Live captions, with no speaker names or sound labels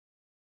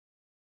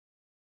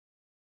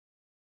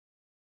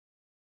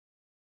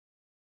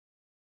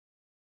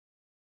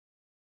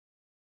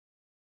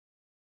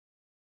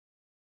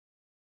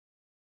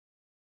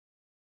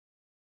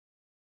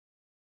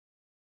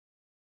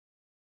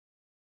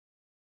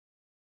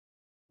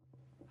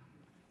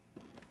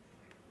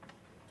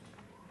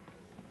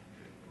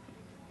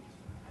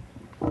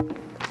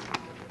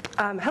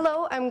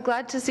Hello, I'm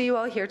glad to see you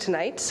all here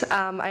tonight.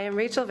 I am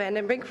Rachel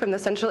Vandenbrink from the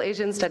Central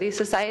Asian Studies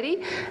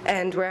Society,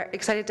 and we're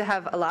excited to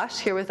have Alash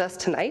here with us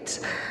tonight.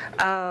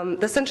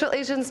 The Central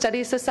Asian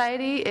Studies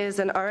Society is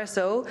an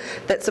RSO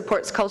that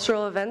supports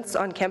cultural events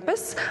on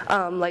campus,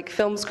 like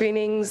film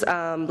screenings,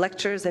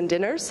 lectures, and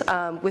dinners,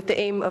 with the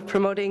aim of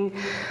promoting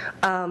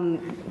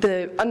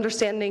the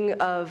understanding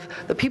of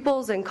the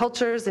peoples and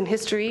cultures and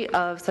history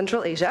of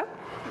Central Asia.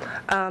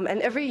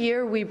 And every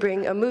year we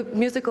bring a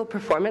musical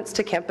performance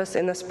to campus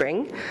in the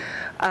spring.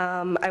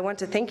 I want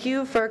to thank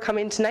you for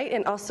coming tonight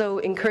and also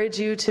encourage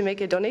you to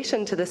make a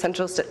donation to the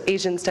Central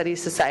Asian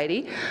Studies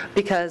Society,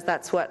 because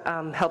that's what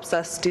helps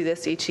us do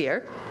this each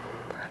year.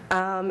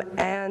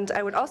 And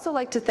I would also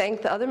like to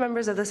thank the other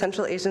members of the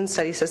Central Asian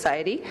Studies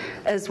Society,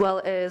 as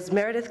well as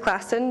Meredith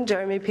Klassen,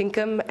 Jeremy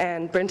Pinkham,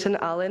 and Brenton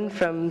Allen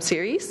from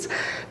CERES,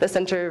 the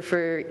Center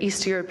for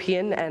East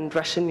European and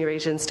Russian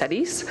Eurasian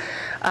Studies,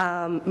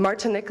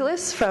 Marta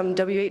Nicholas from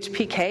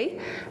WHPK,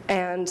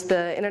 and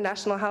the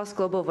International House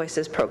Global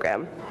Voices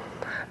Program.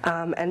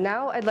 And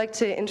now I'd like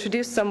to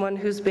introduce someone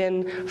who's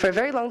been, for a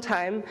very long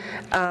time,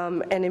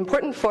 an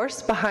important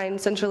force behind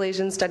Central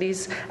Asian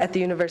Studies at the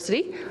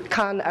university,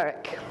 Khan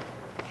Arik.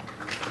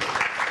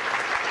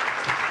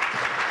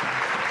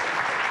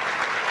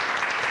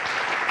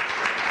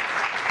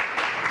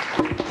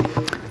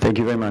 Thank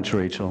you very much,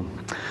 Rachel.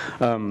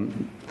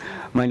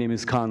 My name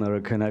is Khan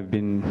Arik, and I've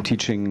been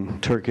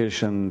teaching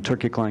Turkish and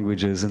Turkic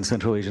languages and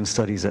Central Asian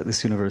Studies at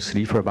this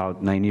university for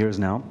about 9 years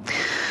now.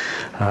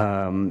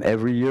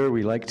 Every year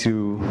we like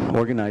to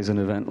organize an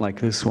event like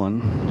this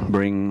one,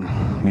 bring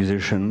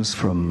musicians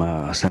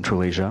from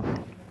Central Asia.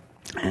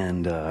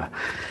 And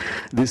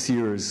this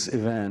year's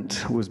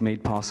event was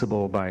made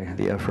possible by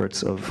the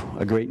efforts of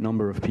a great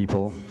number of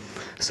people,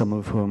 some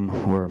of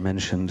whom were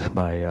mentioned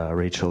by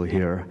Rachel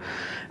here.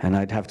 And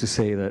I'd have to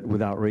say that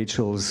without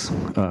Rachel's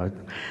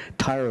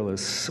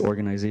tireless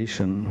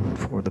organization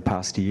for the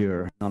past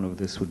year, none of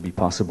this would be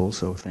possible,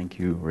 so thank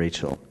you,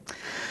 Rachel.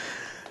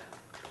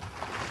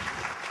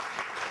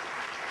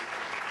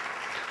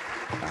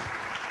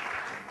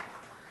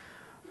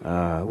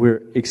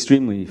 We're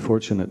extremely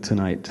fortunate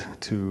tonight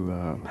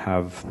to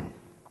have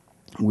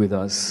with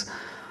us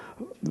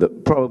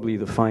probably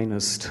the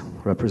finest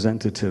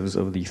representatives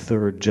of the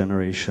third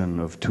generation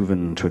of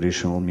Tuvan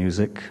traditional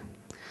music.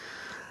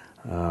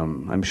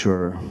 I'm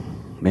sure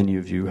many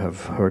of you have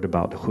heard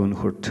about Hun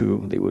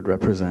Hurtu. They would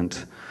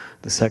represent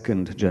the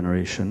second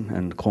generation,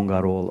 and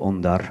Kongarol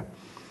Ondar.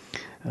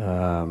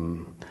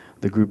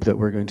 The group that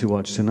we're going to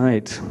watch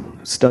tonight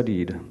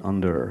studied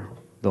under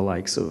the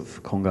likes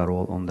of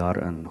Kongarol Ondar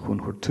and Hun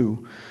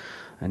Hurtu.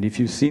 And if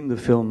you've seen the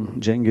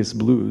film Cengiz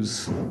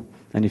Blues,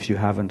 and if you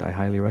haven't, I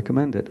highly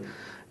recommend it,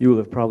 you will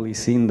have probably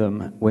seen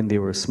them when they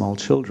were small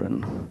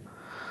children.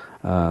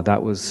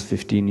 That was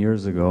 15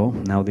 years ago.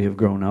 Now they have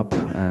grown up,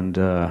 and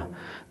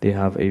they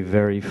have a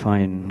very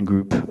fine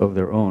group of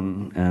their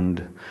own,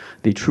 and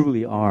they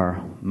truly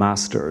are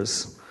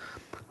masters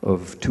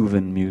of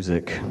Tuvan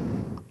music.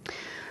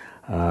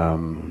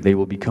 They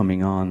will be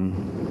coming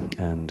on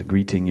and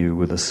greeting you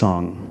with a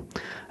song.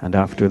 And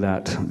after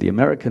that, the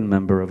American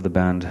member of the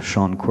band,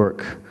 Sean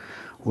Quirk,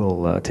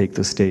 will take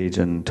the stage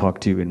and talk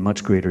to you in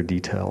much greater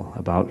detail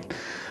about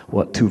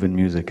what Tuvan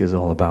music is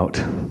all about.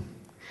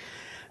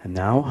 And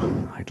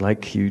now, I'd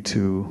like you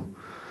to,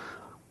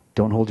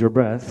 don't hold your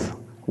breath,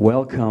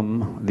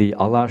 welcome the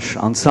Alash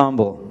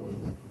Ensemble.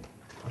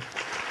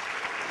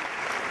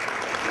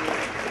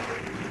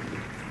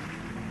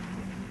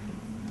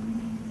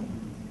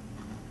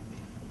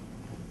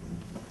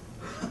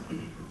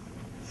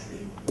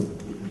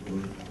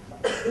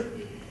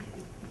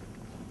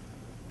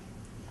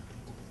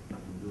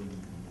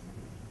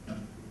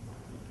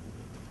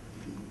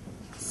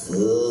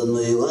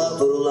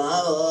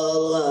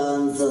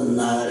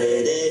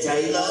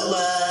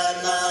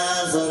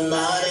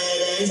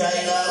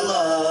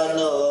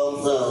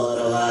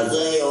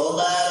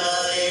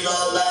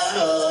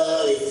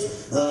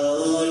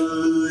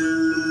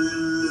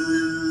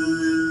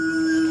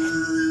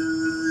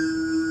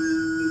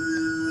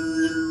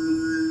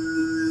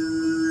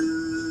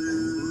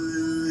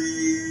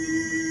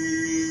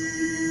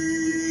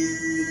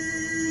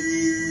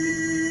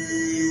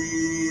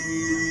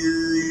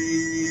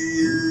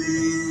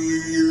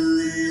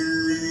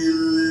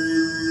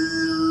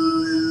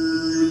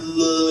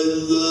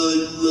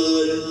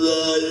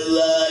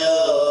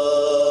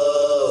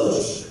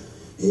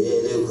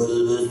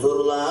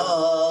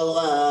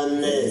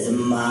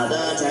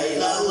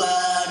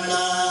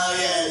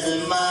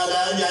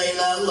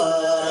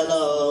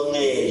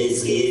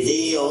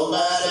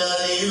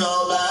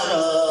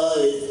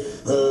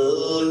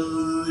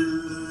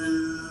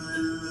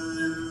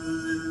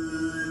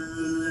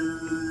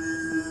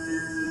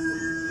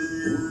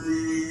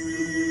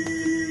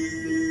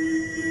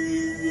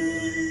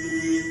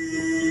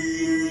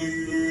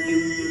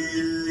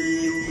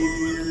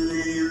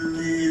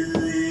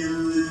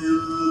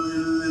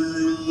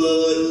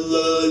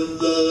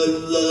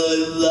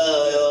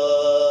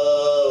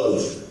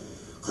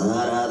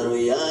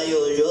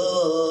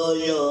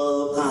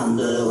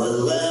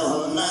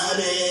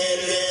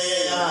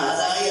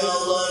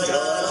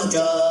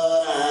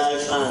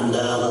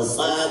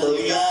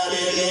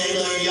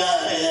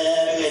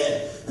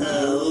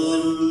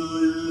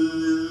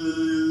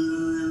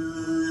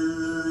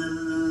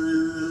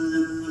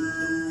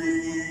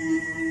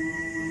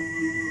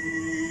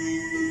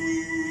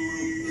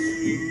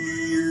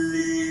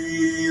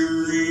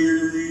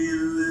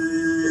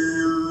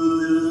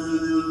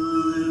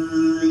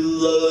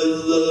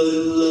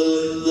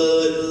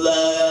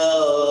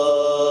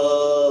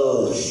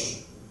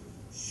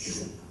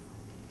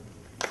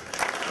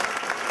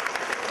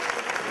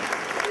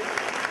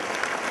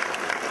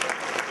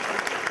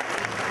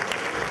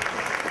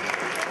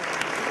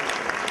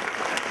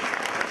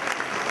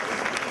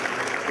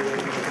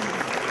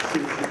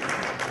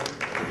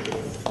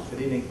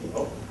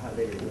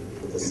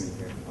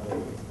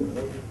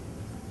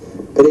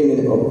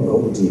 evening.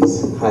 Oh,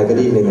 geez. Hi, good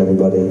evening,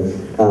 everybody.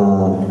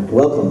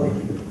 Welcome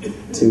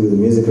to the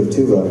Music of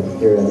Tuva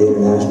here at the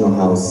International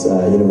House,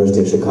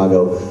 University of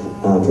Chicago,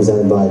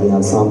 presented by the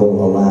ensemble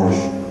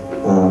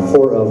Alash.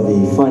 Four of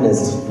the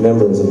finest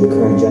members of the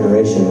current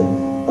generation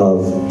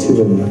of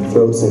Tuvan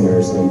throat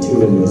singers and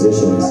Tuvan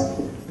musicians.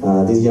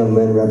 These young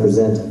men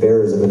represent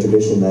bearers of a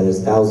tradition that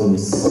is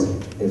thousands,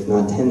 if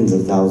not tens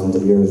of thousands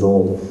of years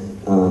old.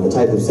 The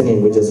type of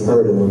singing we just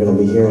heard and we're going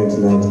to be hearing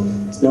tonight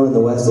is known in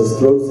the West as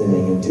throat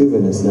singing, and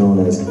Tuvan is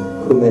known as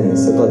Kume,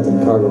 Siblet,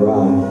 and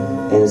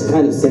Kargara. And it's a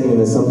kind of singing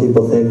that some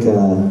people think,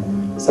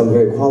 some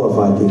very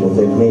qualified people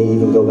think, may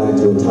even go back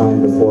to a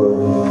time before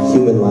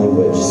human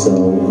language. So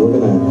we're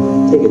going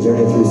to take a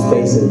journey through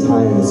space and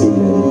time this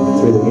evening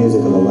through the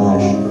music of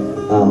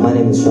Alash. My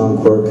name is Sean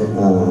Quirk.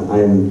 I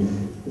am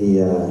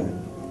the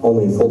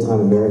only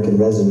full-time American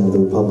resident of the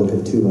Republic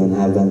of Tuva and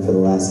have been for the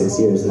last 6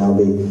 years, and I'll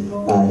be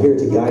here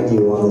to guide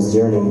you on this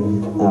journey.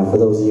 For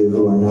those of you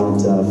who are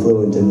not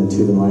fluent in the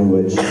Tuvan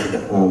language,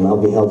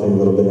 I'll be helping a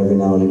little bit every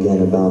now and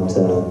again about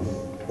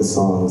the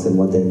songs and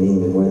what they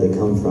mean and where they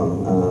come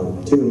from.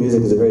 Tuvan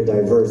music is a very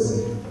diverse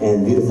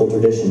and beautiful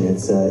tradition.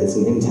 It's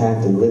an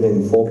intact and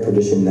living folk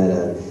tradition that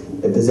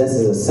it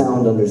possesses a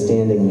sound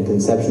understanding and a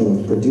conception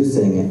of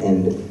producing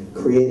and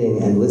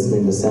creating and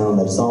listening to sound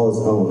that's all its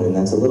own, and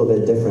that's a little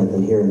bit different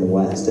than here in the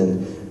West, and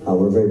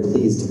we're very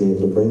pleased to be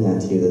able to bring that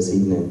to you this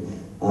evening.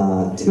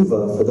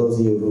 Tuva, for those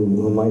of you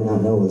who might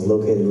not know, is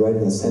located right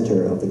in the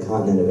center of the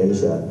continent of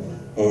Asia,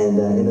 and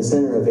in the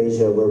center of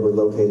Asia where we're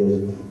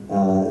located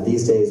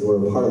these days, we're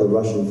part of the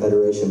Russian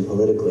Federation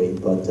politically,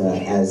 but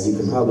as you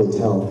can probably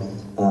tell,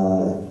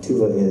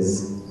 Tuva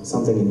is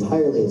something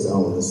entirely its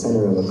own, the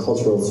center of a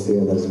cultural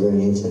sphere that is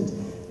very ancient.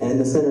 And in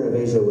the center of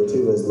Asia, where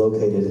Tuva is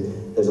located,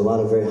 there's a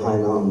lot of very high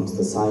mountains,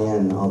 the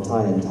Sayan,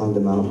 Altai, and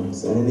Tangda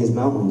mountains. And in these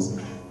mountains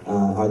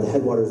are the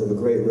headwaters of a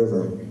great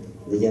river,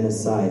 the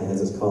Yenisei,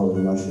 as it's called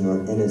in Russian, or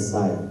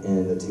Enisei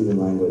in the Tuvan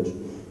language.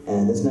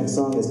 And this next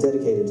song is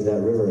dedicated to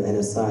that river,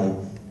 Enisei,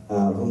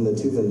 whom the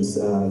Tuvans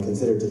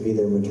consider to be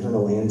their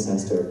maternal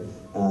ancestor.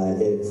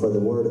 For the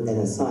word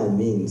Enisei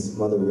means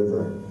Mother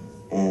River.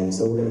 And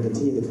so we're going to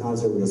continue the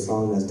concert with a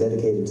song that's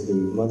dedicated to the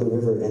Mother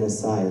River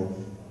Enisei,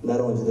 not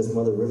only to this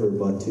Mother River,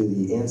 but to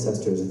the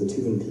ancestors of the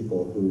Tuvan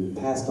people who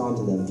passed on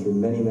to them through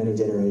many, many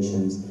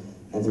generations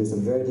and through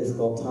some very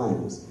difficult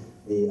times,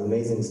 the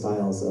amazing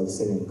styles of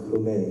singing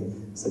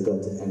Kume,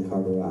 Sagut, and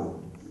Kargara.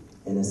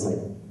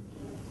 Enisei.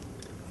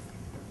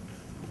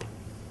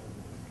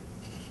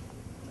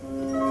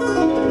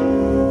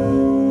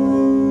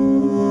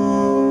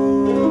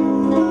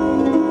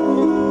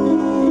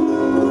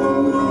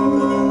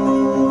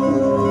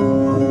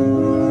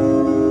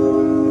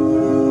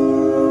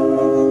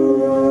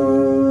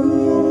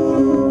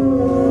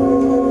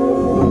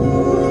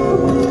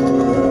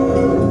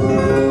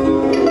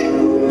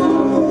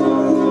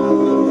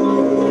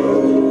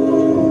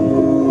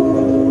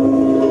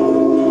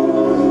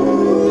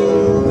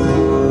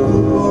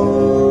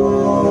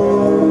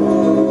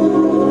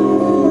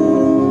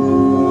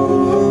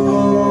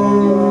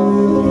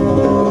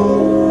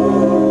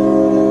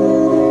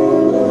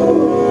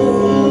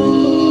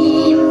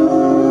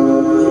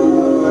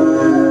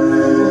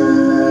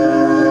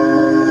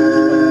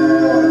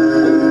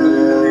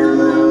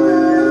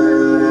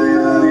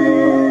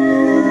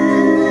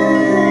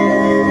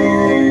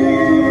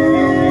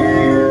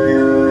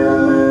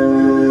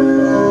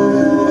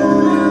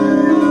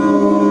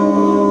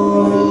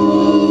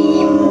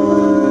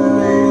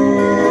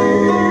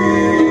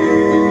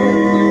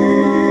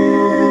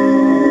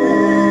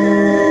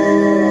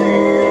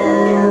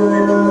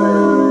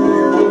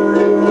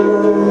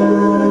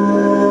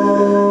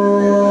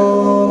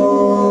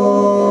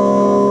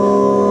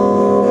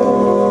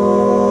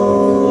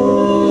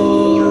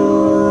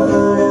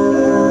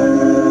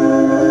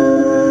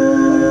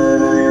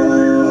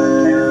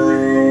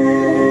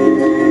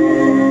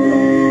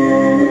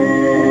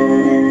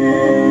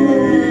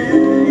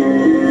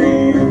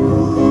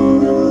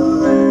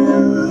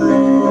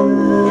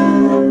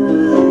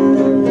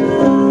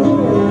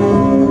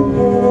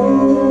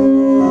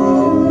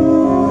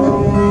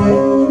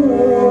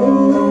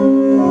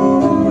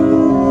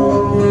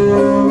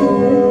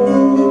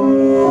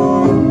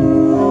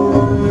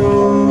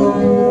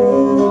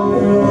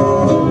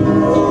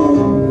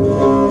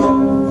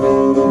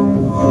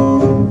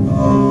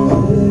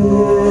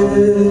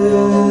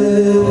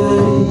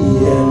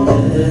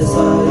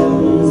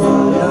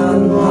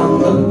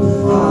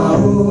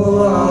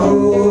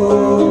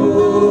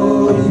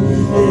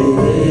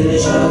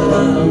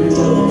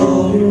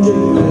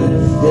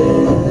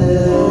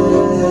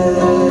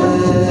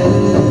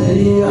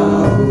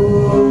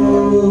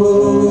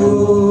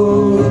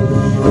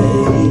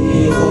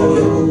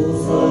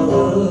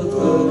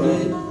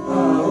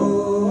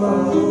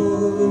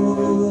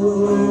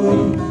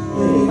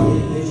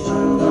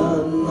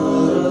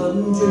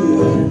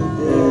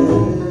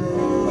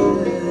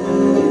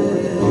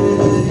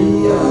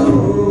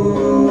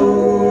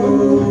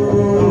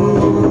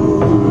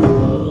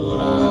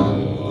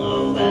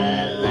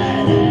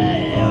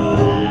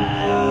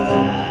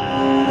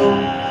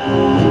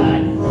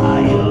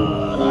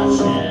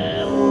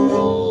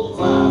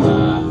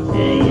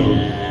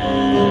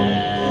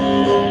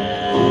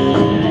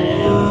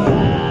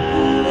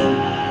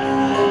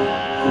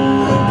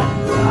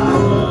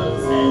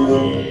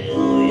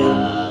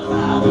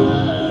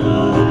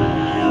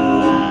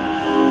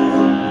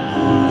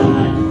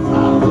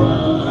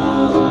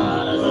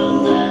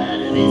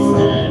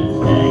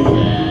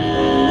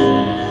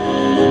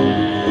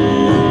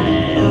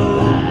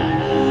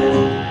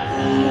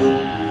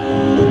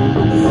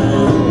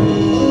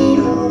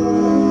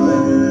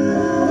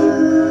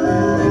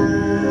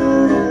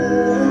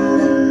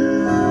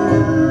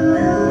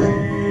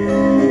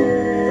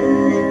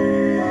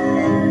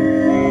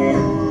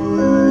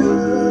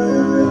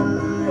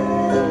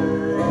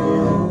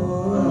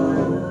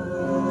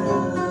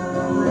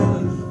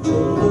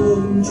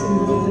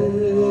 Love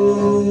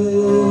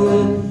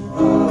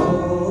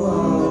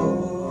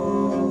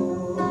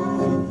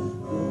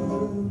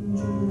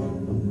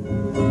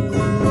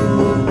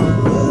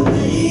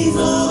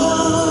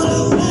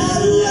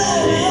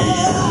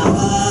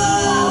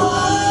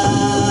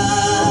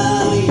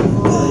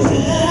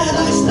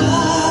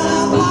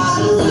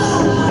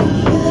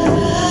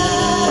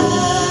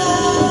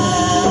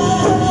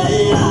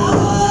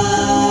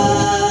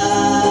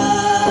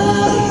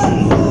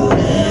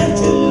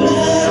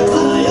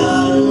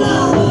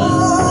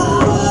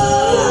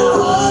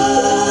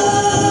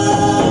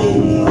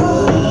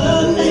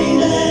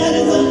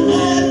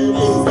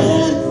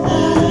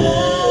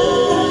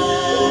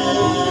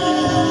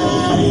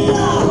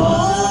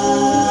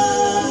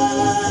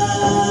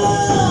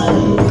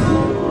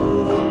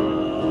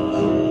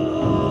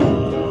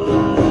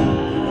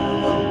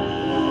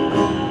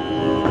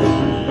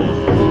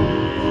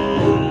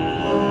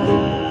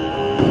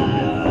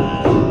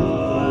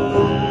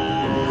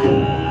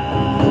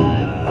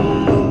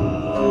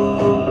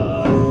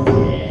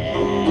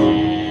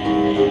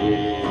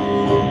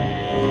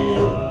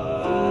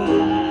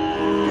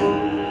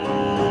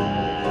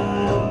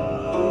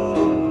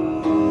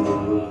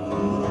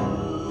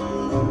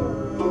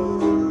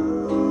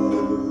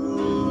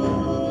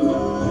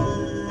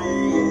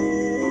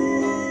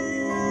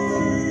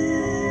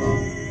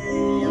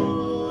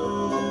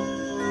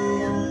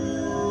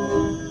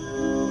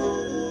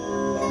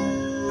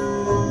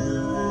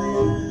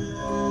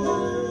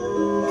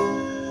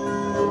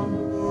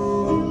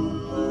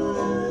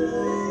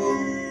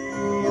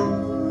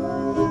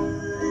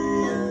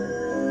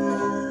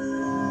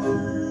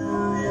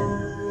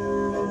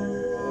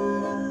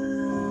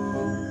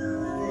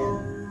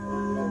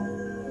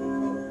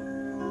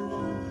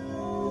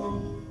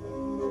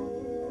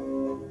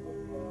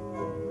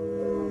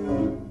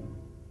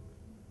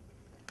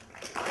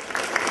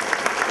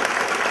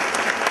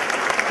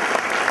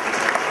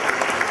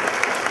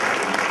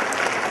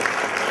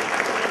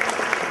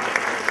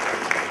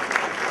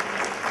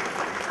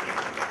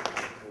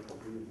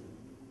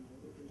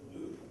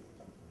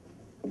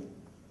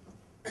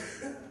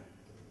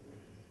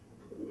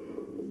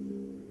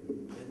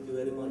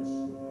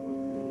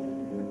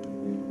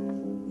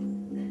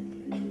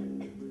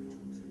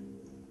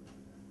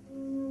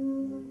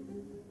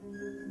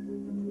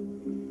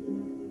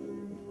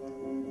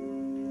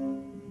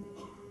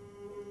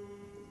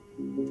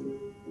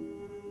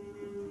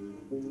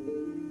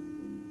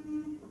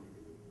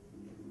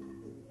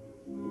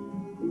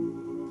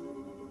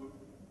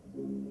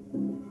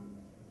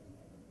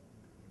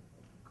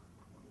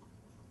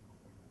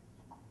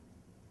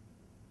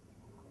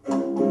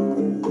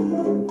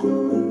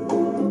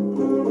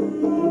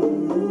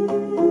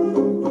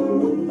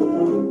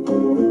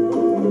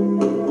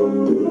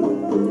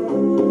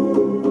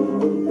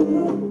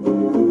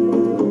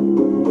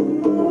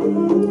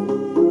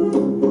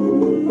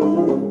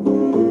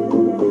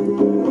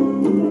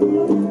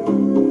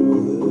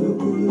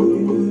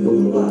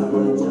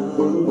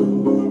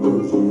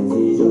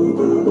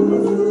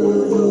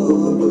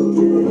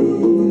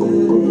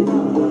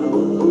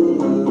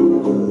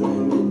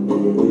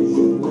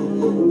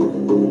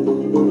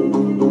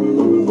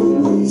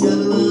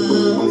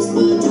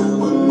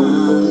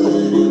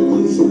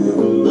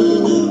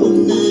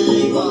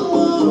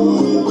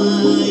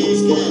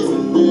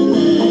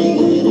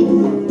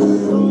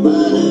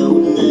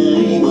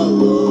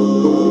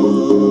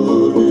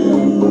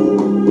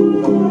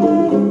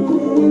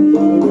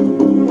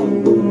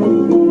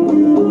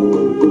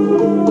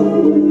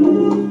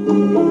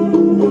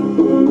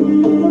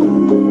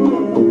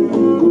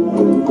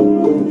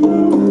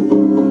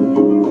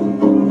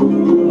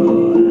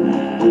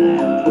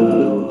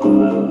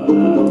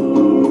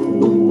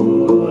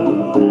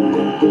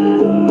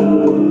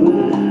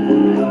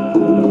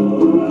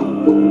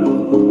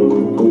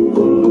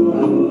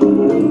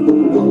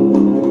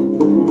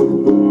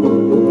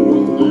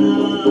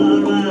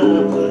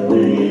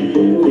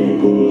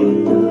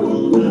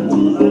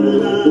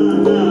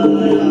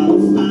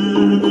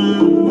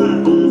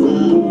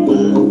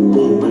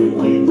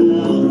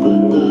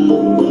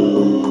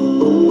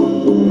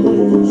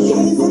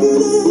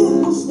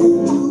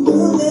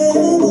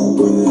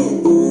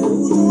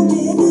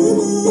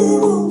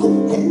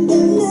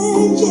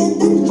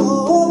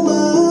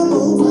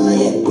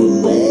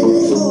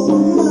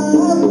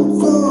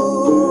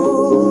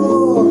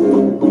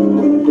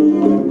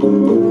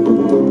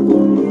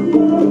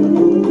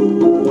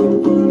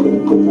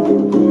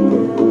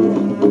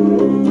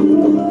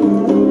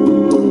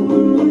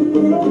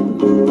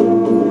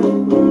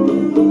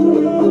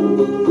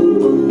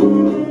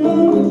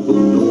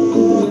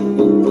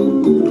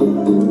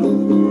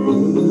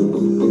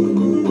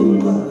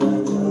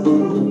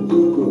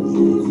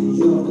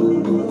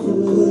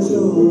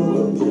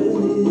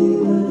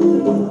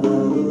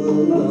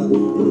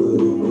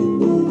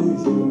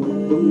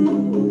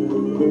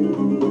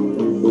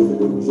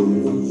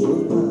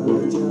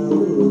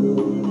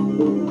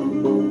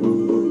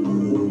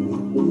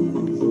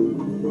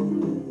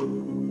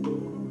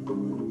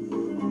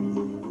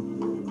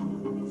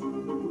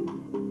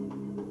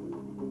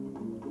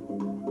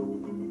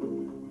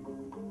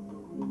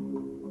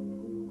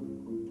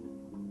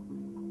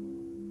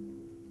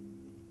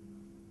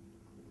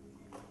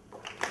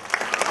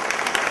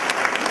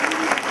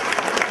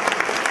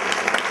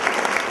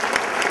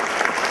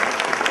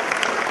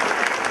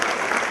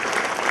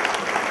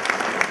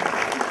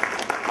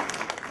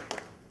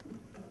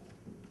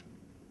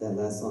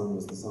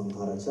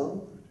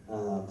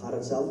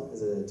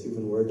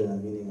Tuvan word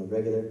meaning a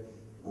regular,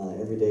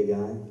 everyday guy,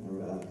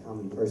 a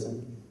common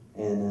person.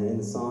 And in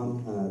the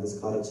song, this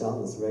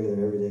Karachal, this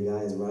regular everyday guy,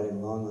 is riding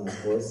along on his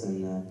horse,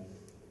 and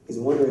he's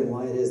wondering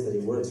why it is that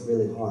he works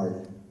really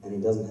hard and he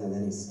doesn't have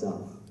any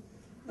stuff.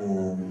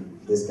 And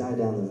this guy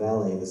down the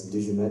valley, this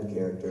Dujumet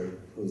character,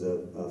 who's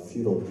a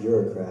feudal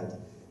bureaucrat,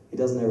 he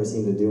doesn't ever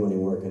seem to do any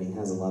work, and he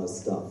has a lot of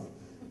stuff.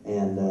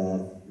 And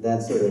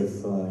that sort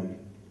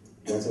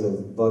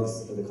of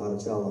bugs the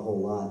Karachal a whole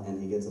lot,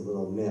 and he gets a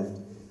little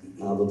miffed.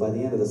 But by the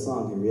end of the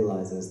song, he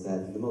realizes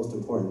that the most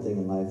important thing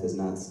in life is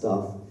not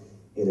stuff.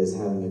 It is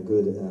having a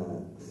good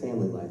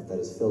family life that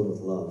is filled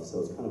with love. So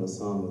it's kind of a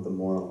song with a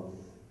moral.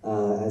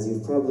 As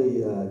you've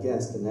probably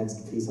guessed, the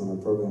next piece on our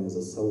program is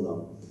a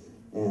solo.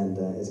 And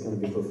it's going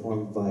to be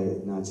performed by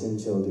Nachin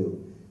Chodu.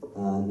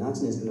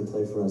 Nachin is going to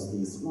play for us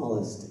the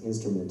smallest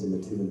instrument in the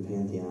Tuvan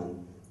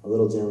pantheon, a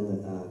little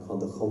gem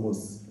called the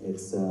khomus.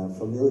 It's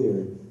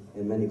familiar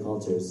in many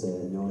cultures,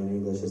 known in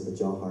English as the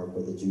jaw harp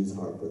or the Jew's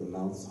harp or the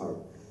mouth's harp.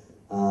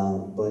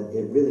 But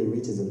it really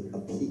reaches a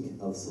peak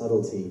of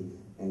subtlety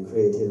and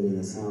creativity in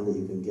the sound that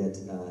you can get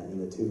in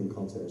the Tuvan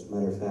culture. As a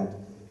matter of fact,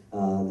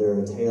 there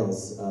are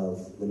tales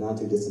of the not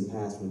too distant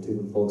past when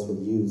Tuvan folks would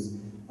use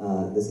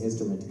this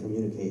instrument to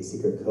communicate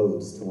secret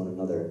codes to one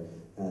another,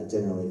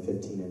 generally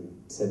 15 and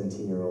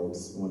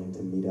 17-year-olds wanting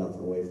to meet up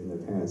away from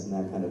their parents and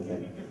that kind of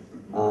thing.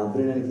 But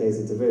in any case,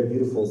 it's a very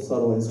beautiful,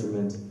 subtle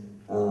instrument.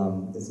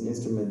 It's an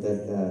instrument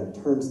that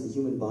turns the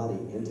human body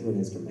into an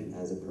instrument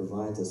as it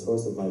provides a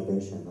source of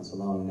vibration, thus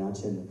allowing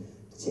Nachin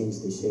to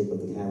change the shape of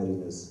the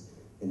cavities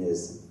in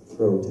his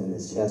throat and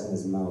his chest and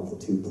his mouth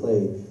to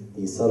play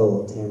the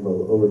subtle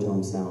timbral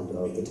overtone sound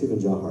of the Tuvan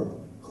jaw harp,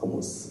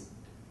 khomus.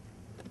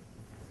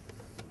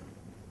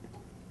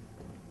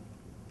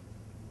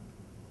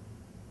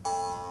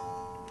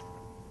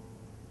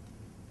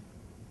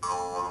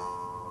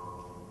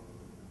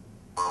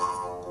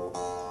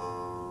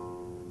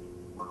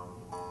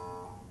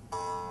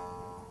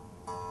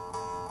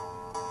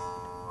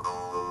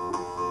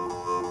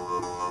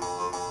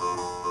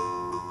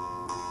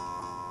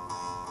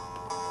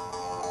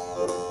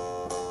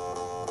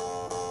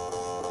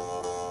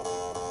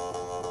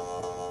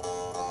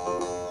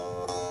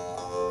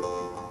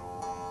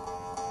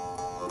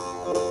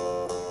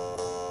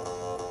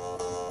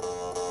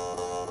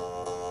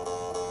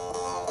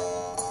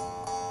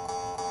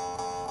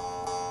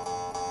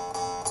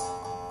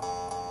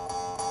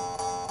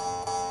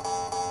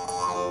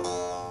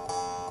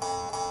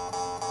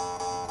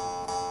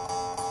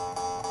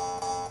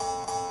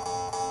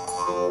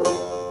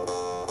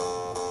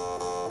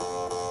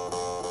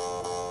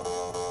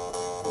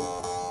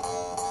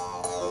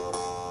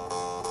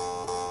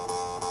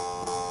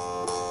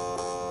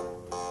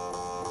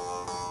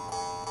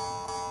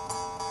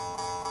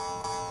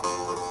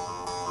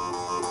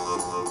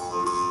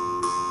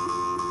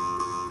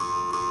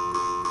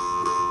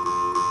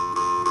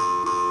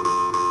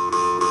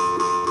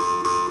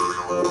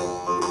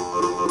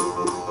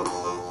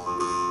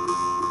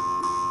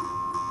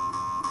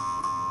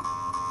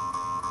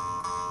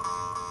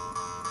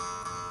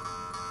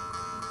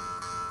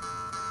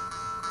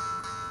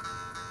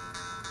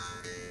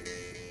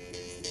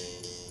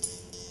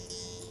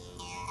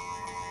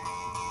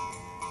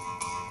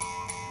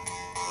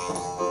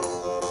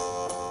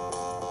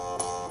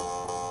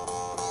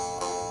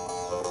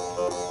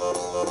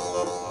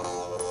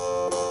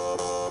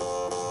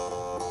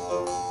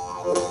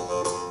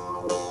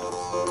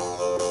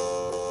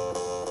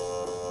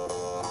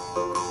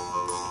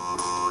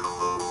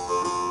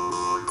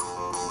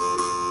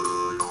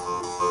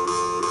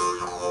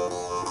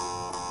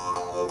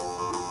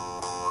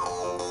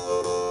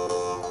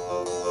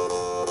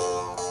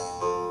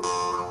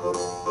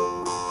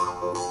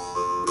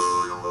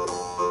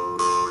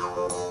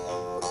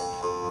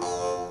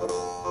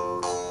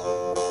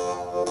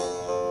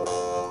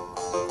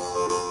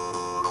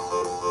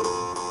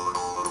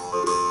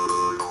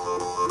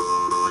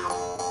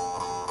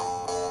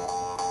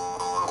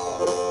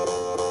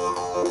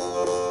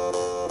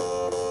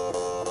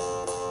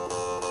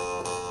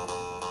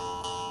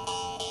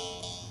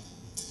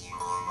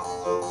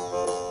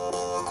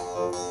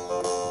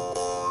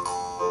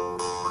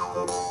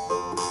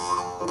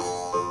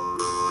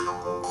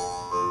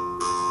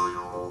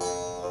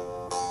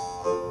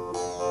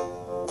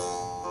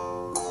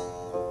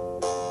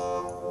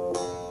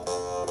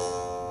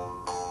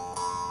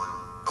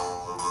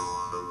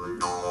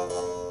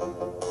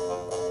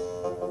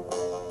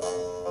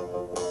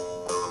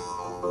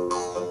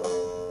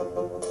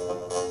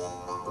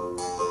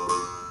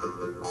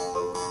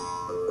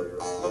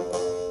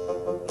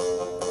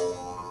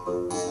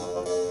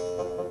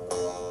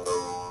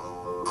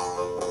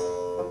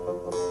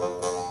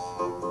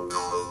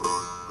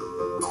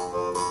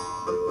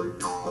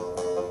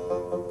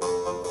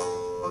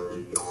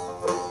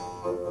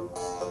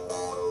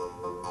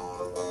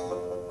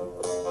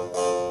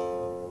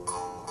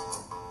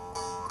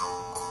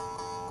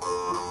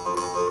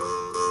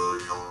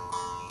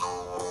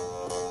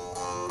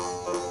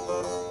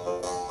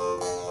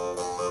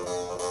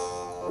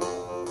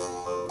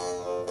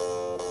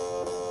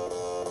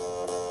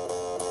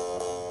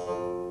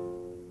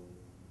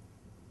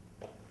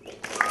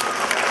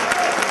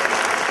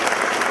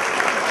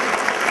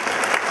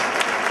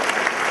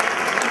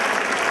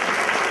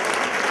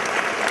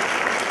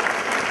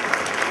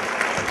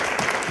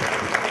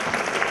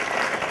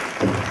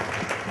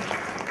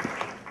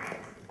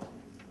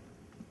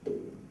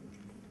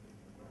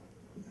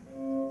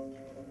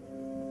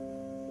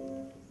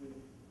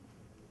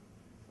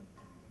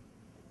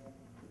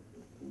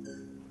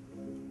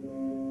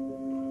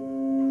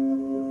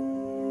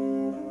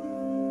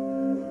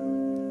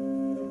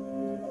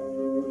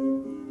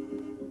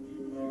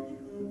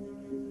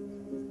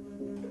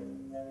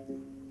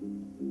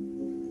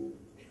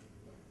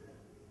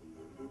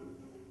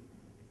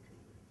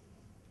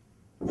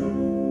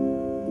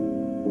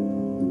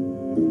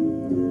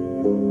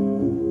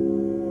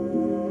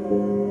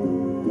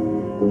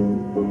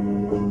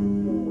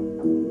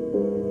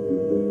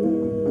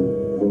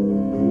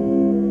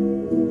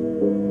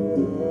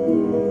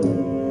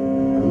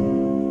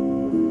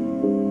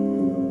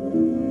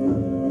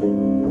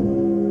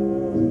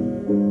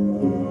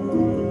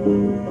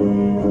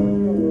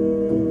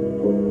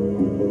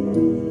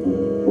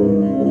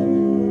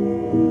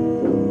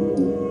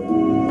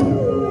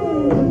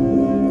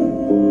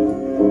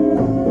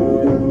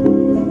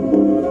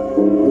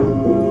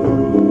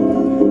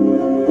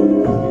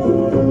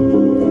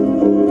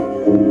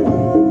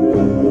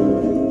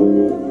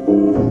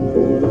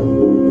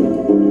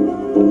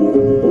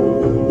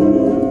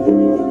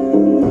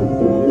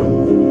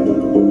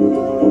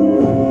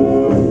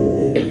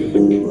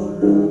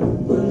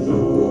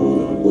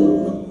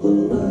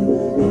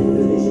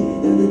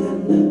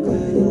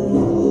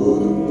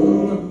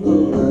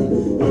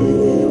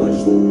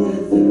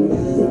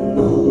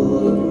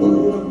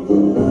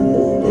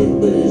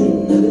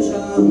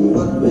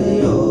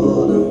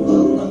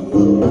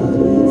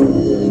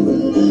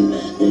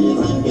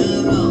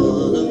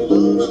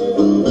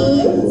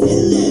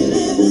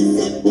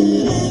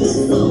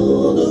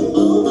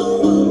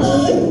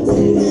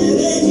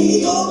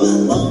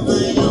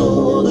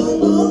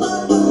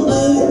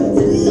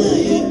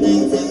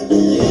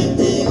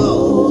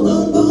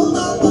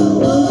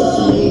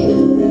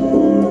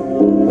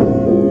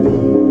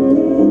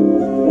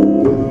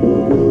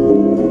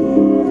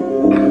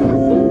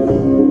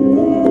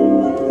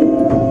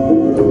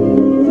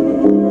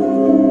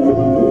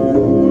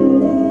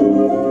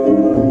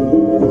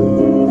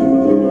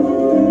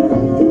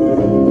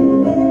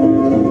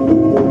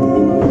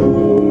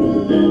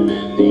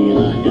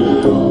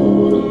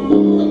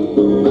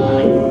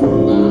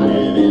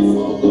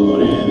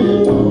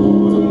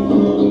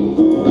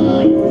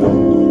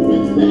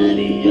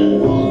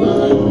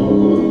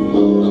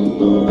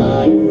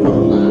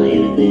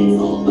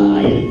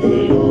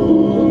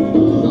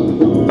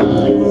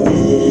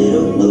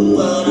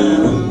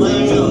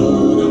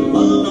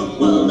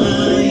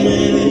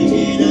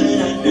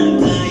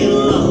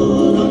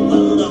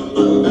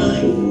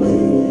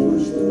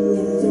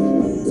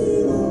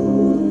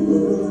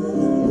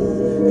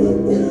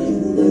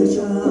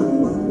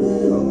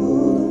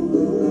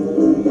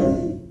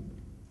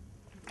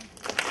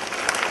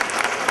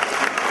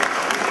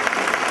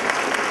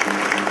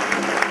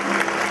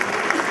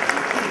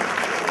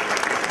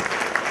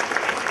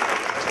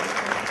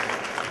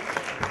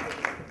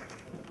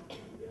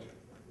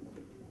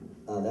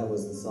 That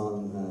was the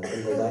song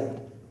Dumbledai.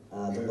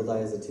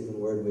 Dumbledai is a Tuvan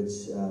word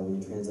which,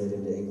 when you translate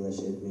into English,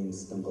 it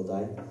means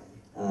Dumbledai.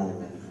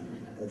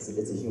 It's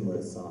a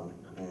humorous song,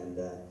 and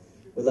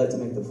we'd like to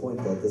make the point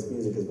that this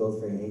music is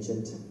both very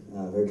ancient,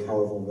 very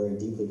powerful, very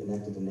deeply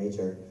connected to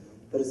nature,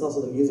 but it's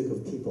also the music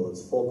of people.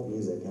 It's folk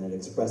music, and it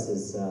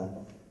expresses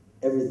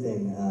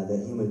everything that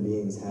human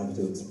beings have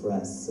to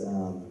express.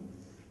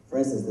 For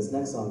instance, this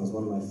next song is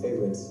one of my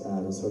favorites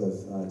to sort of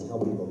tell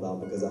people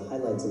about because it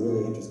highlights a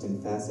really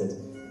interesting facet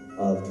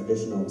of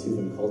traditional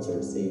Tuvan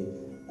culture. See,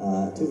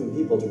 Tuvan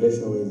people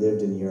traditionally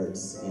lived in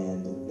yurts,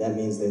 and that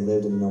means they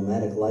lived a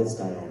nomadic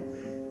lifestyle,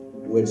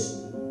 which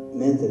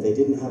meant that they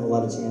didn't have a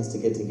lot of chance to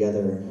get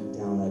together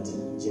down at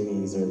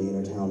Jimmy's or the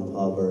Intertown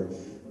pub or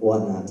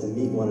whatnot to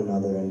meet one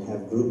another and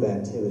have group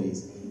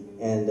activities.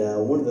 And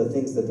one of the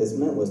things that this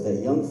meant was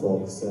that young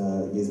folks,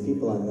 these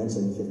people I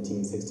mentioned,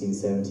 15, 16,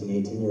 17,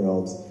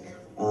 18-year-olds,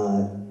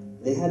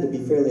 they had to be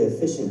fairly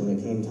efficient when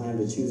it came time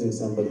to choosing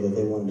somebody that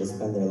they wanted to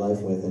spend their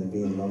life with and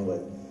be in love with.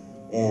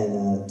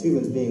 And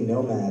Tuvans being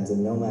nomads,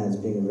 and nomads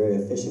being a very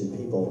efficient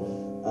people,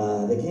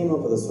 they came up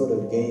with a sort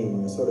of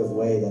game or a sort of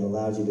way that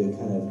allowed you to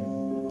kind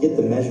of get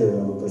the measure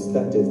of a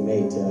prospective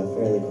mate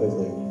fairly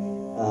quickly.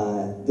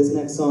 This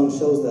next song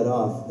shows that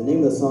off. The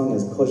name of the song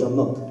is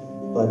Kojamuk,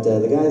 but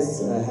the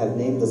guys have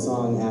named the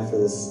song after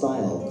this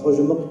style.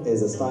 Kojamuk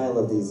is a style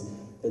of these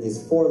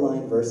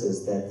 4-line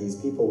verses that these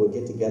people would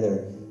get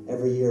together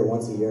every year,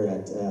 once a year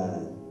at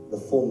the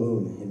full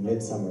moon in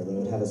midsummer. They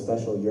would have a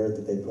special yurt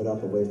that they put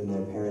up away from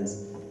their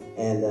parents,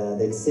 and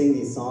they'd sing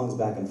these songs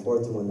back and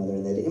forth to one another,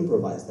 and they'd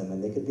improvise them,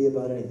 and they could be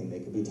about anything.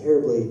 They could be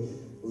terribly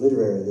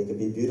literary, they could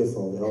be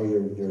beautiful. Oh,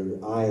 your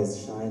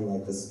eyes shine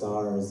like the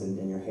stars, and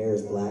your hair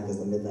is black as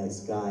the midnight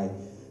sky.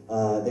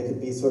 They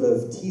could be sort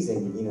of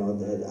teasing, you know,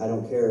 that I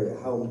don't care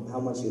how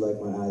much you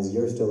like my eyes,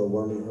 you're still a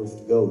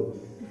wormy-hoofed goat.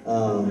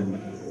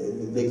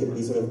 They could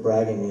be sort of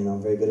bragging, you know,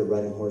 I'm very good at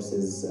riding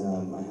horses,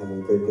 I have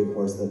a great big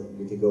horse that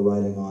we could go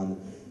riding on.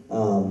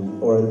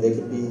 Or they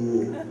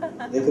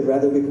could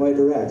rather be quite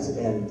direct,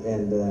 and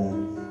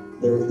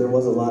there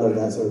was a lot of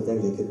that sort of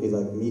thing. They could be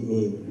like, meet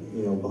me,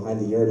 you know, behind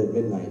the yurt at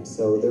midnight.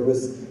 So there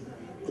was,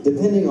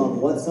 depending on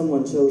what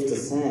someone chose to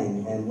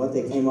sing and what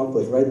they came up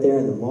with right there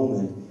in the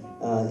moment,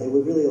 it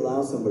would really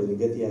allow somebody to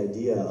get the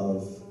idea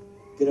of,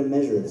 get a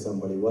measure of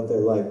somebody, what they're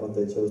like, what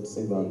they chose to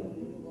sing about.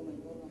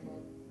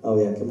 Oh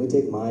yeah, can we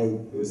take my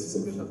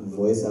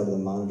voice out of the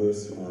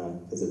monitors,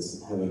 because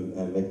it's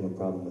making a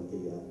problem with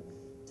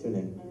the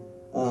tuning.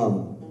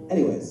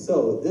 Anyways,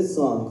 so this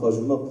song,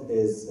 Kojamuk,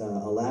 is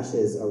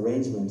Alash's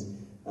arrangement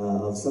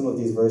of some of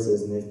these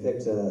verses, and they've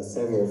picked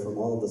several from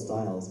all of the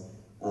styles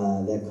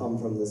that come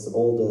from this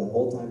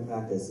old-time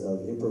practice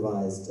of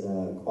improvised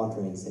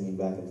quatrain singing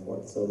back and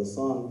forth. So the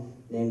song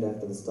named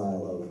after the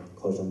style of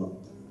Kojamuk.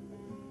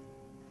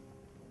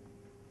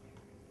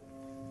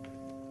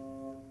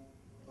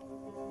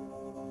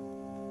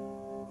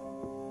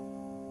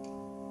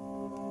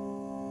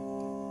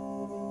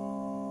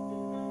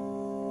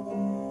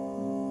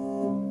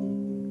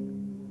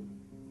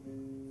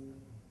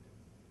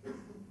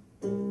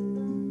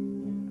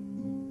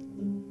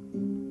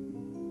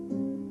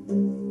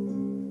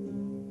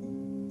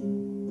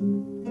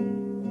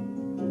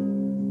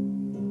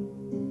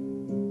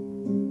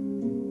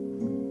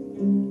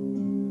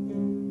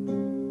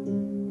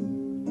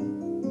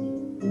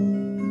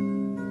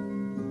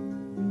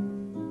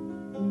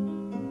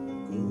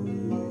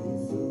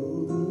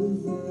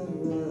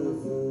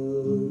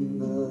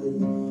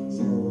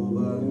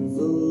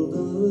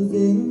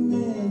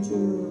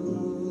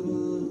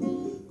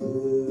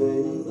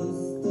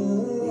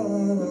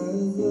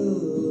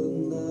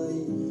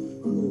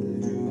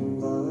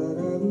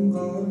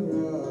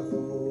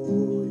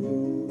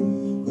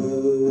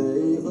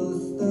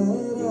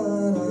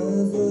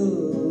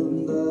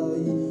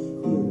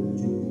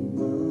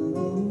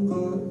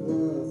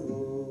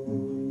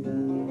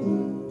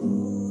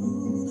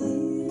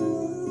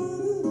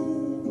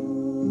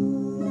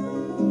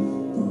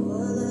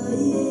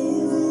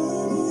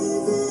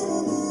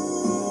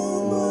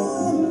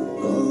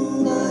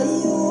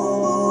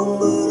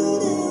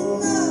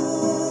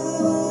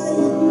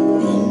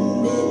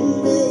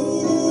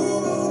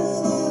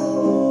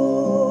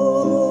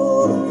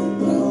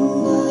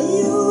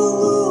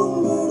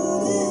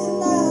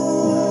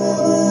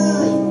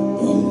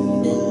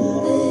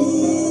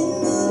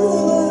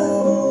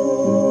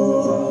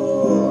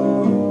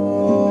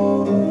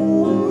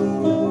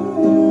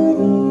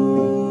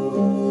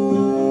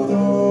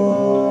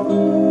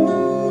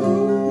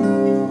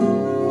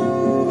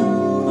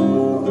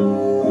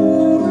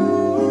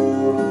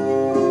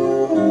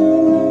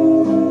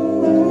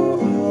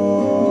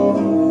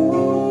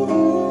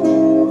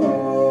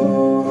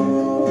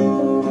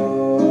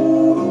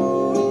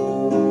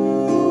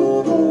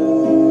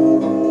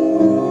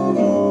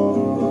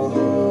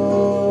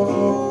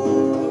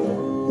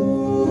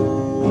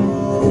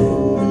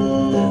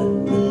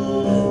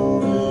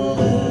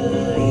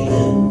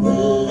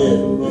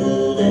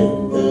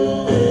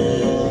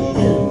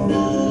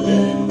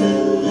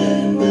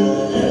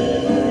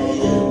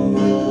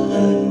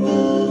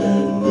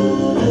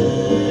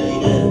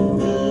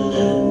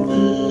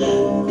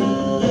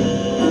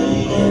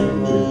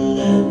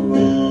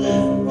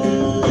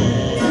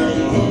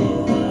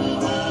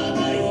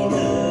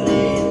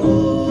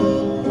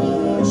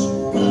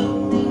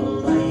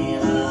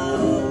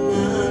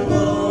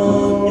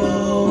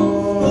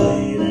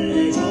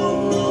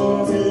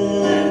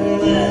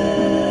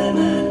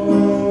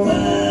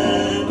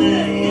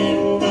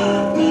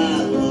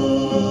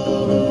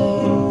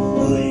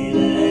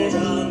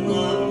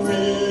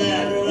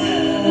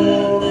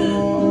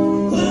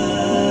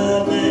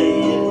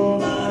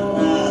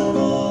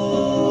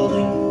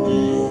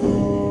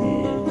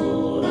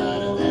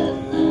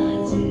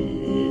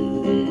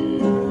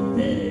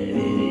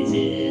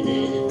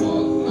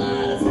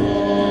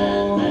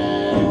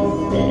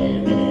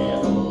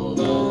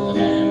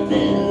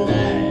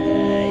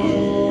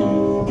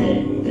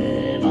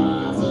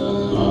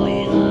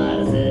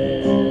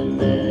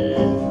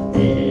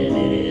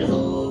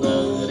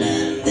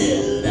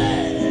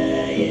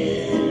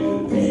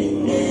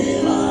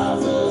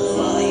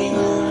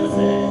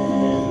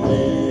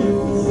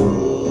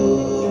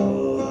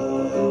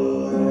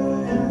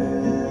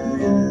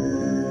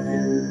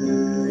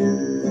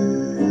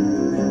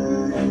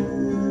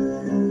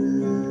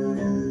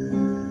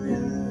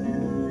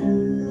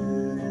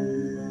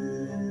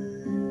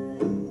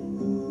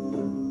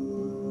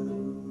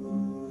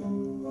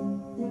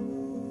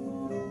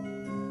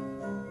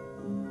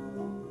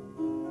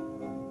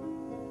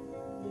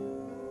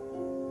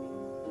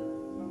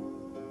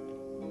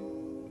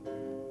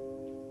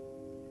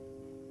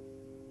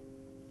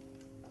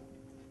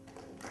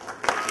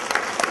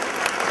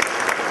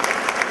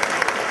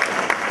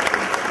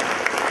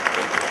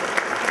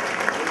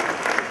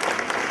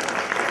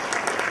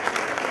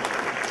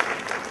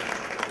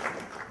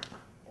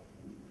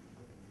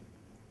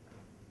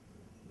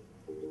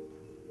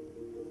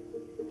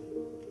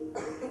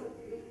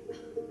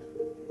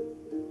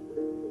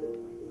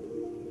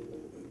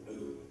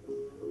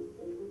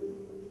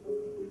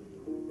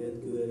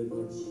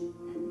 Next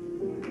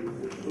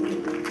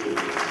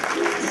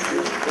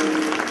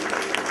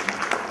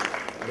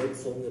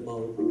song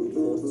about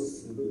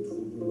horses and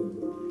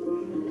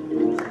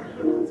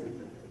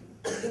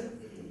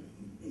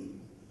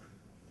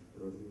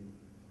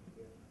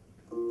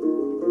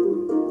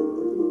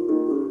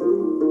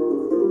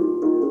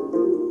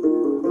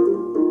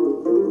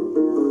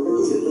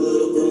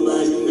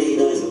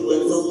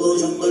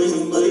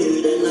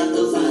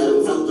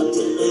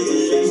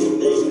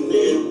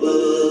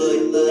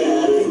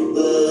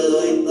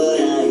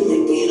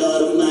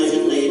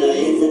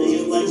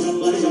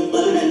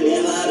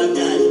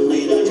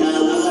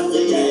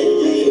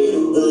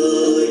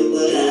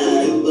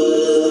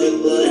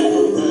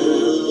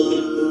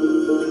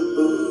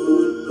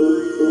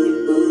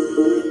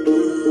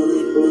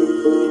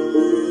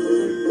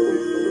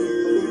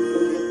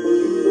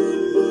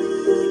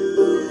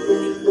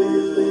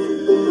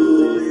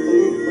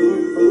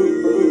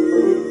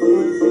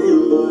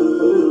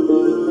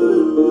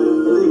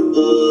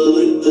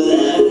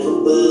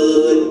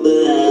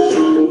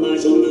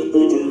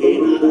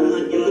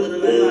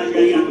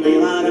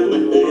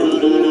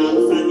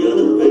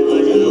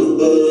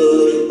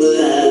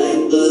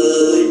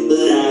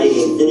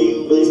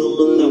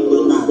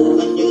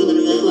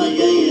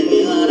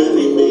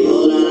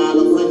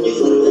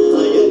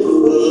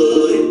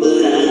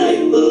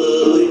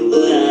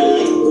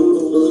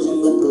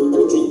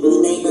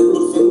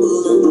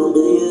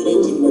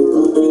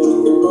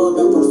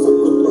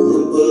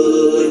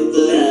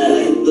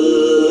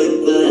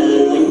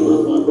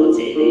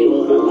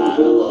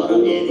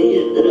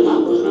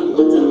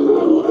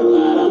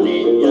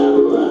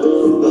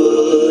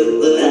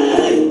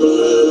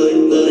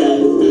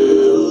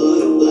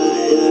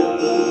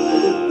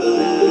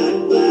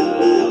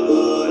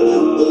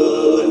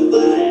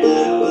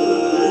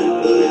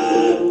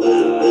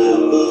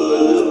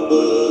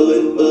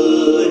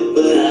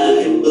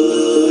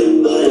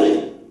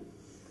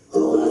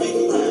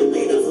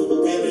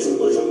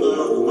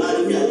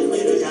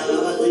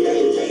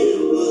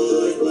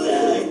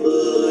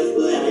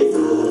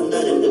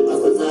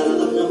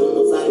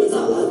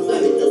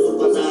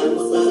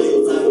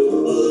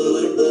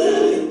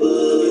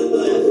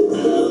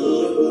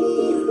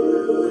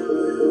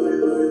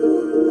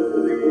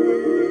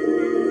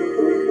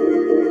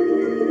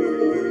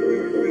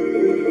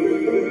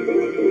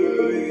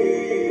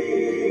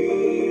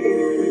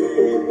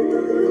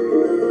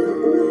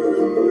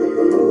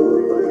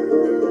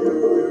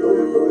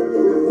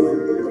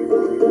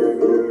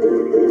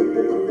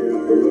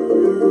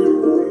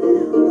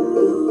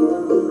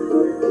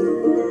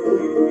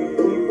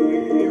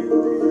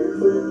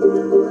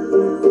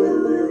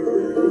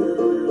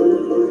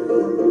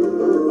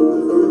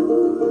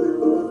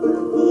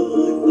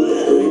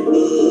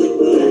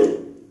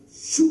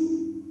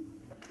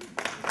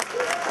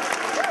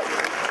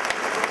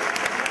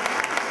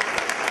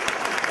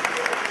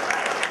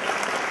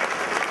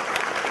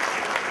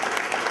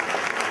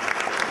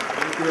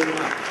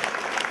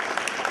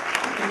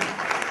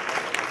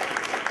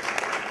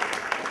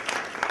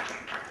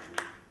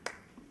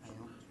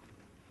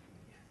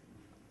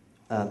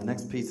The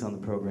next piece on the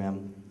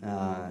program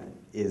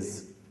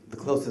is the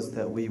closest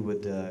that we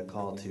would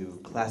call to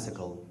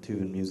classical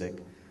Tuvan music,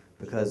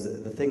 because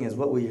the thing is,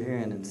 what we're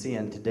hearing and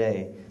seeing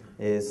today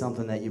is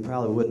something that you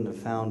probably wouldn't have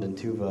found in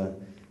Tuva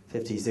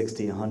 50,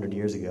 60, 100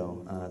 years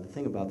ago. The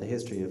thing about the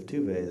history of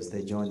Tuva is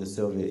they joined the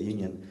Soviet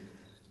Union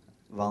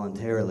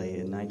voluntarily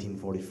in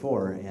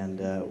 1944, and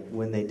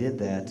when they did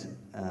that,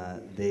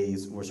 they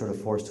were sort of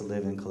forced to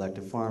live in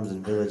collective farms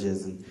and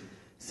villages and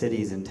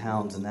cities and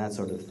towns and that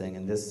sort of thing,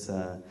 and this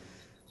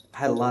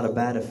had a lot of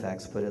bad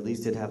effects, but at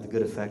least did have the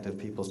good effect of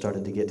people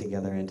started to get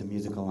together into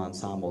musical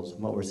ensembles.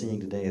 And what we're seeing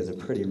today is a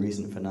pretty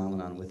recent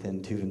phenomenon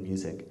within Tuvan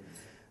music.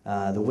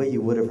 The way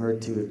you would have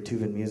heard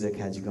Tuvan music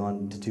had you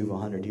gone to Tuva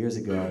 100 years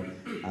ago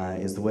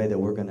is the way that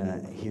we're going to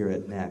hear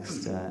it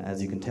next.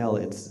 As you can tell,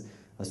 it's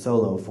a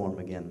solo form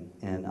again,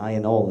 and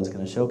Ian Ol is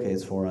going to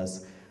showcase for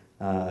us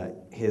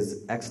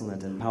his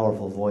excellent and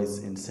powerful voice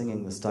in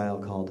singing the style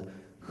called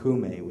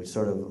Hume, which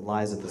sort of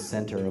lies at the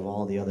center of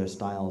all the other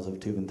styles of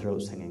Tuvan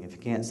throat singing. If you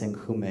can't sing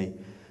Hume,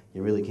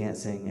 you really can't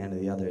sing any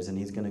of the others, and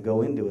he's going to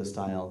go into a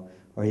style,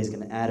 or he's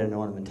going to add an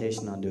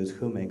ornamentation onto his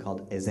Hume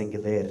called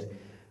Ezengiler.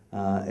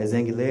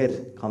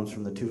 Ezengiler comes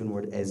from the Tuvan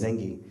word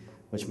Ezengi,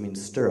 which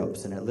means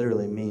stirrups, and it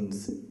literally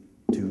means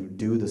to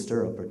do the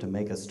stirrup, or to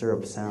make a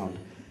stirrup sound.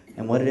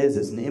 And what it is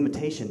an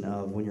imitation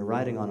of when you're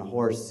riding on a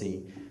horse,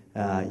 see,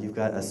 you've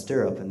got a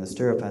stirrup, and the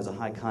stirrup has a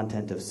high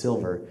content of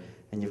silver,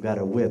 and you've got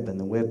a whip, and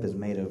the whip is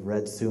made of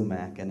red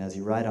sumac, and as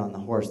you ride on the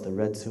horse, the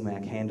red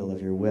sumac handle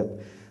of your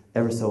whip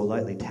ever so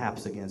lightly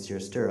taps against your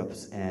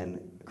stirrups and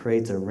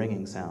creates a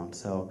ringing sound.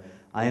 So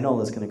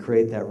Ionol is going to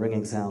create that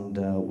ringing sound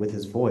with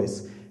his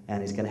voice,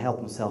 and he's going to help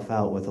himself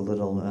out with a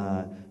little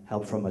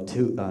help from a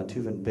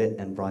Tuvan bit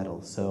and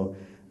bridle. So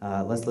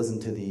let's listen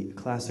to the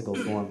classical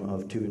form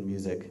of Tuvan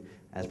music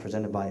as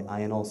presented by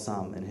Ionol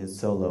Sam in his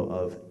solo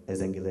of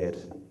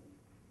Ezengiler.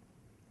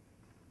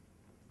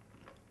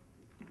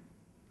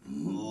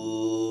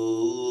 Oh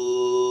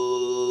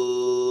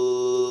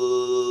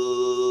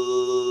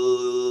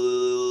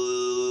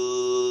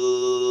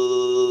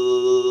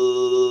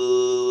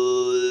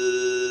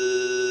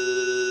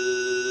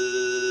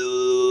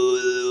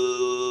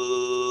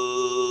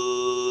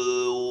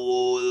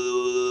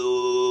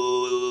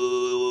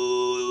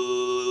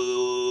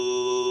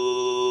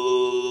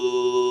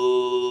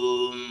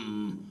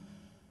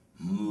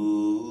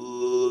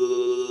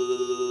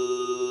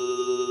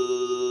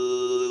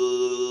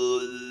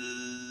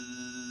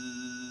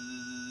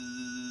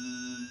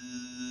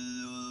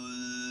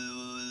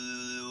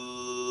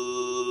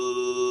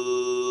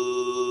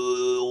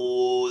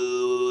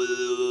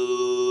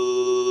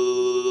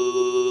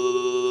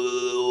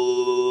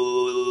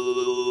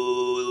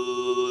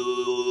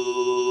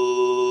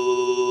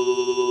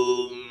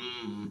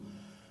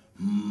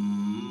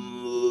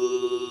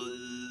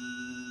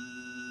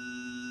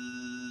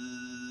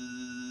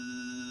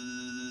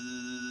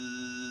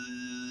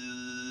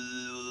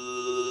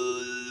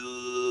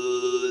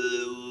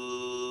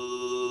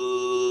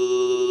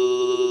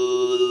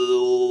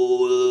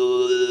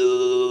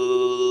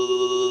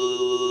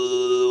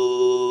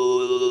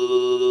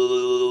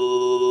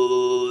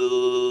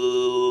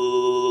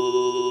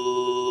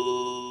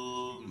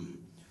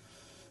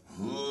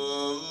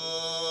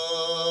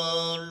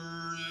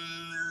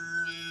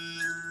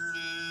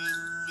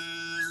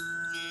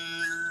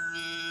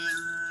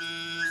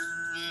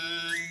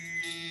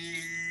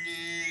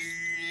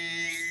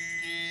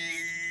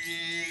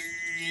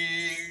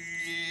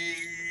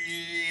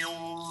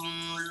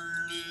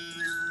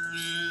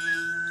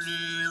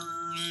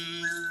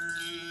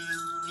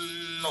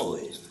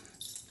Noi.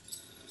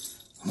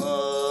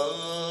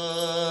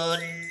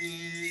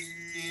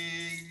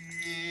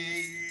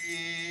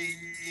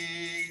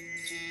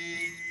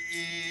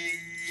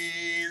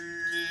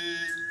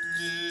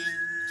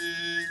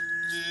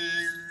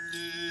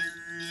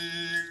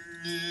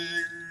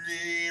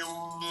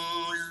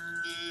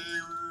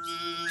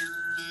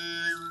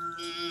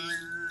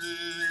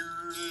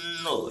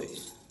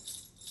 Noi.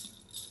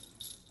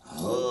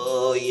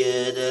 O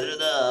yeder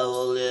da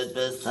ol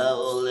etmez ta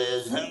ol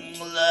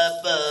esenle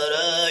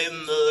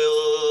parayım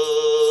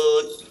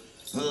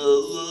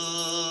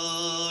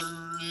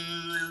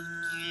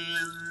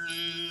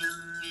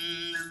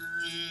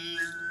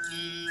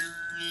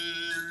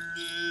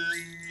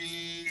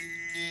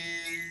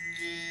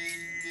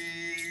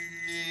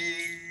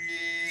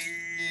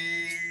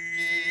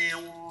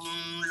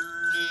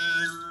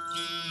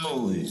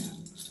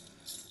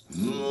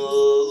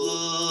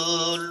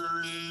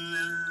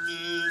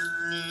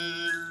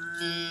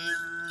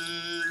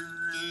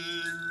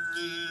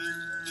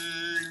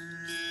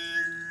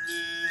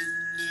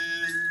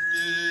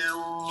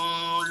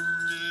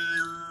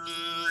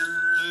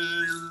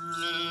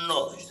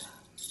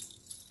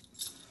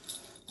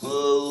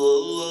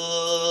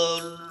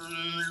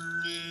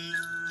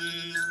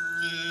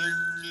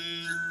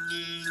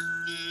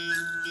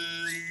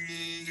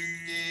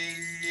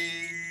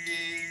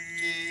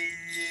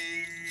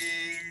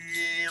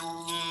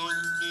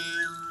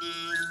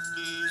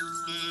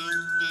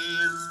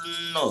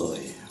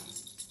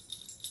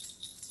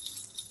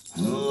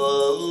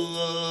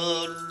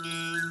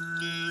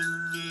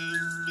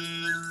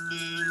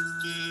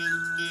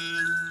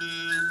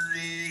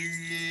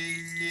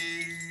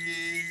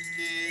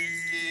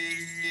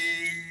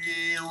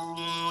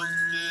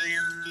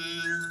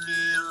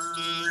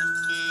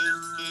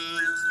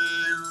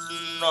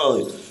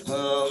Noi.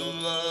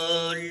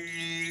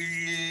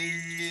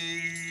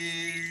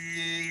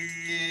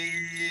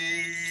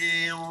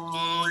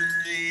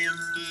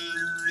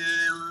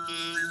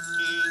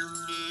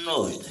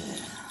 Noi.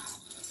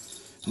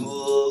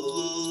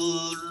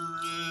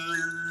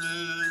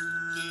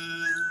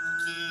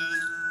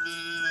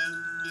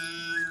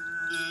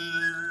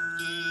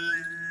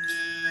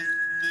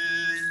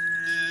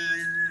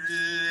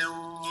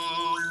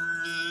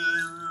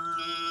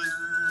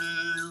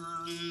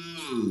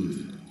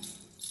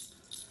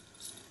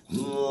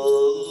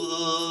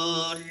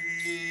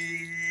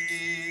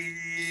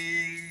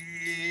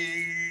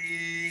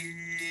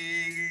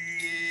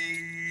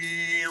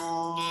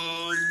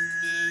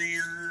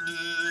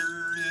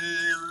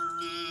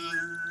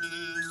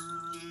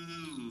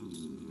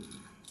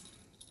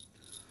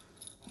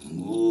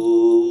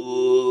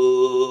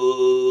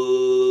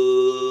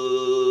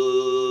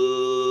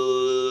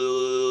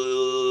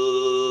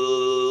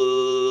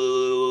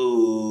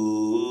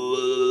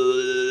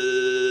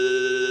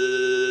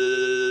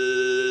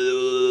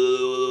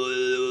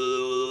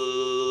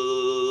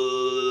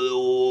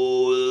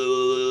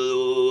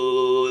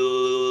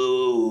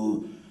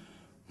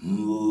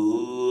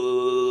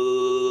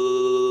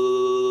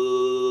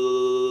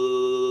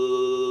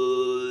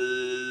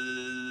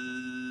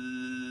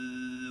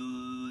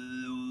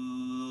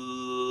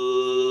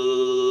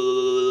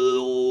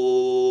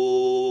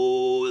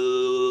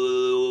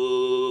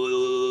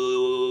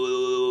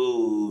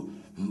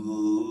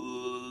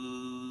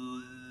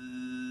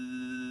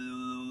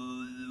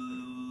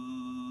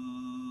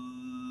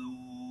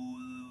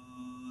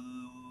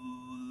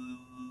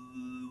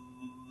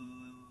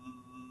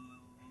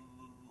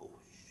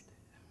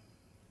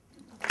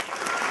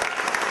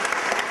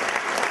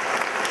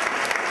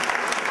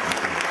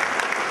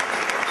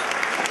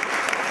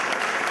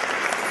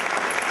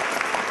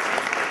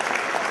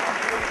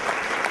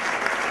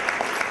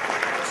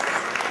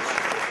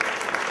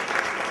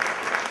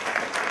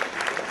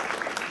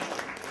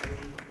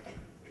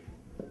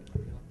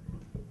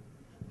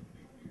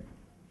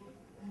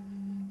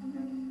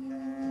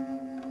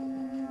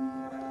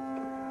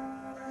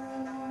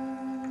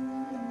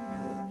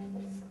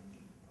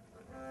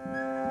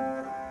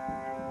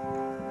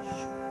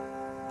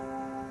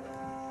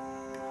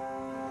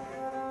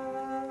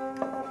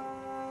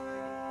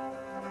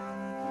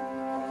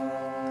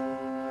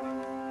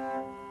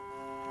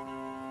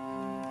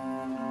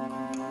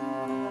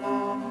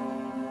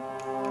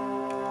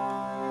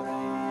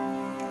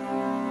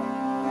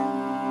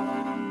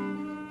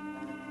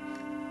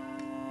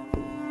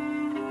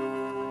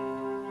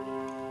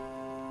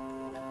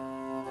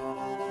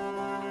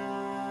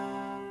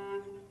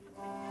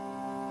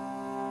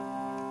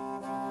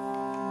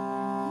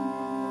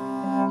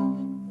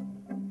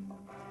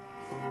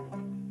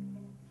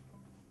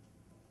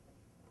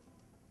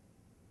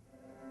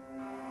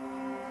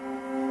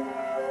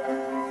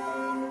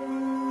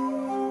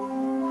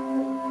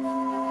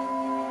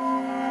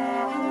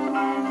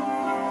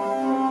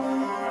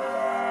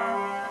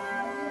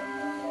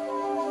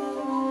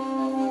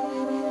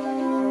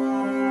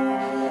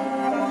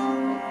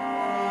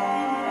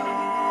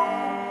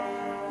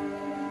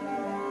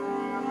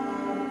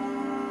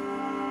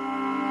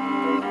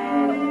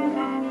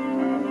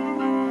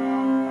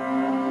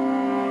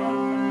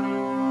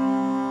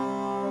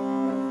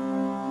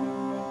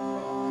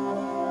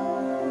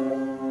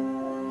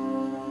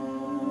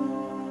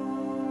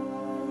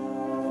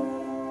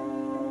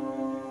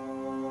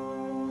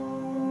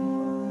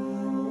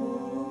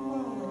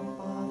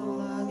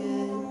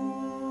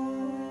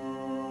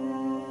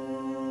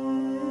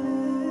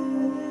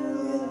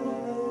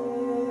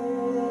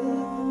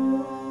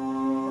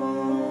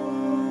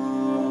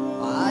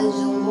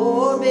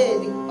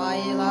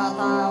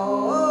 Hãy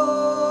subscribe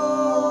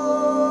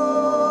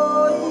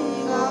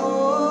cho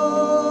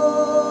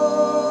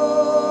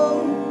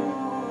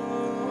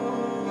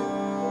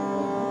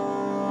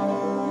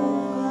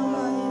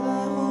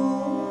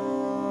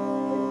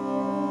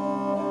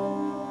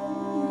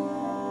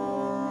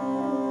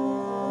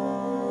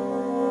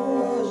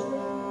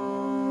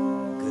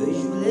kênh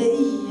Ghiền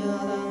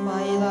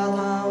Mì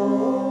Gõ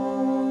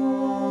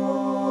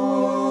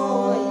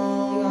để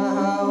không bỏ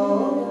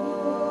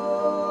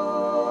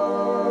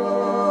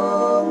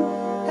lỡ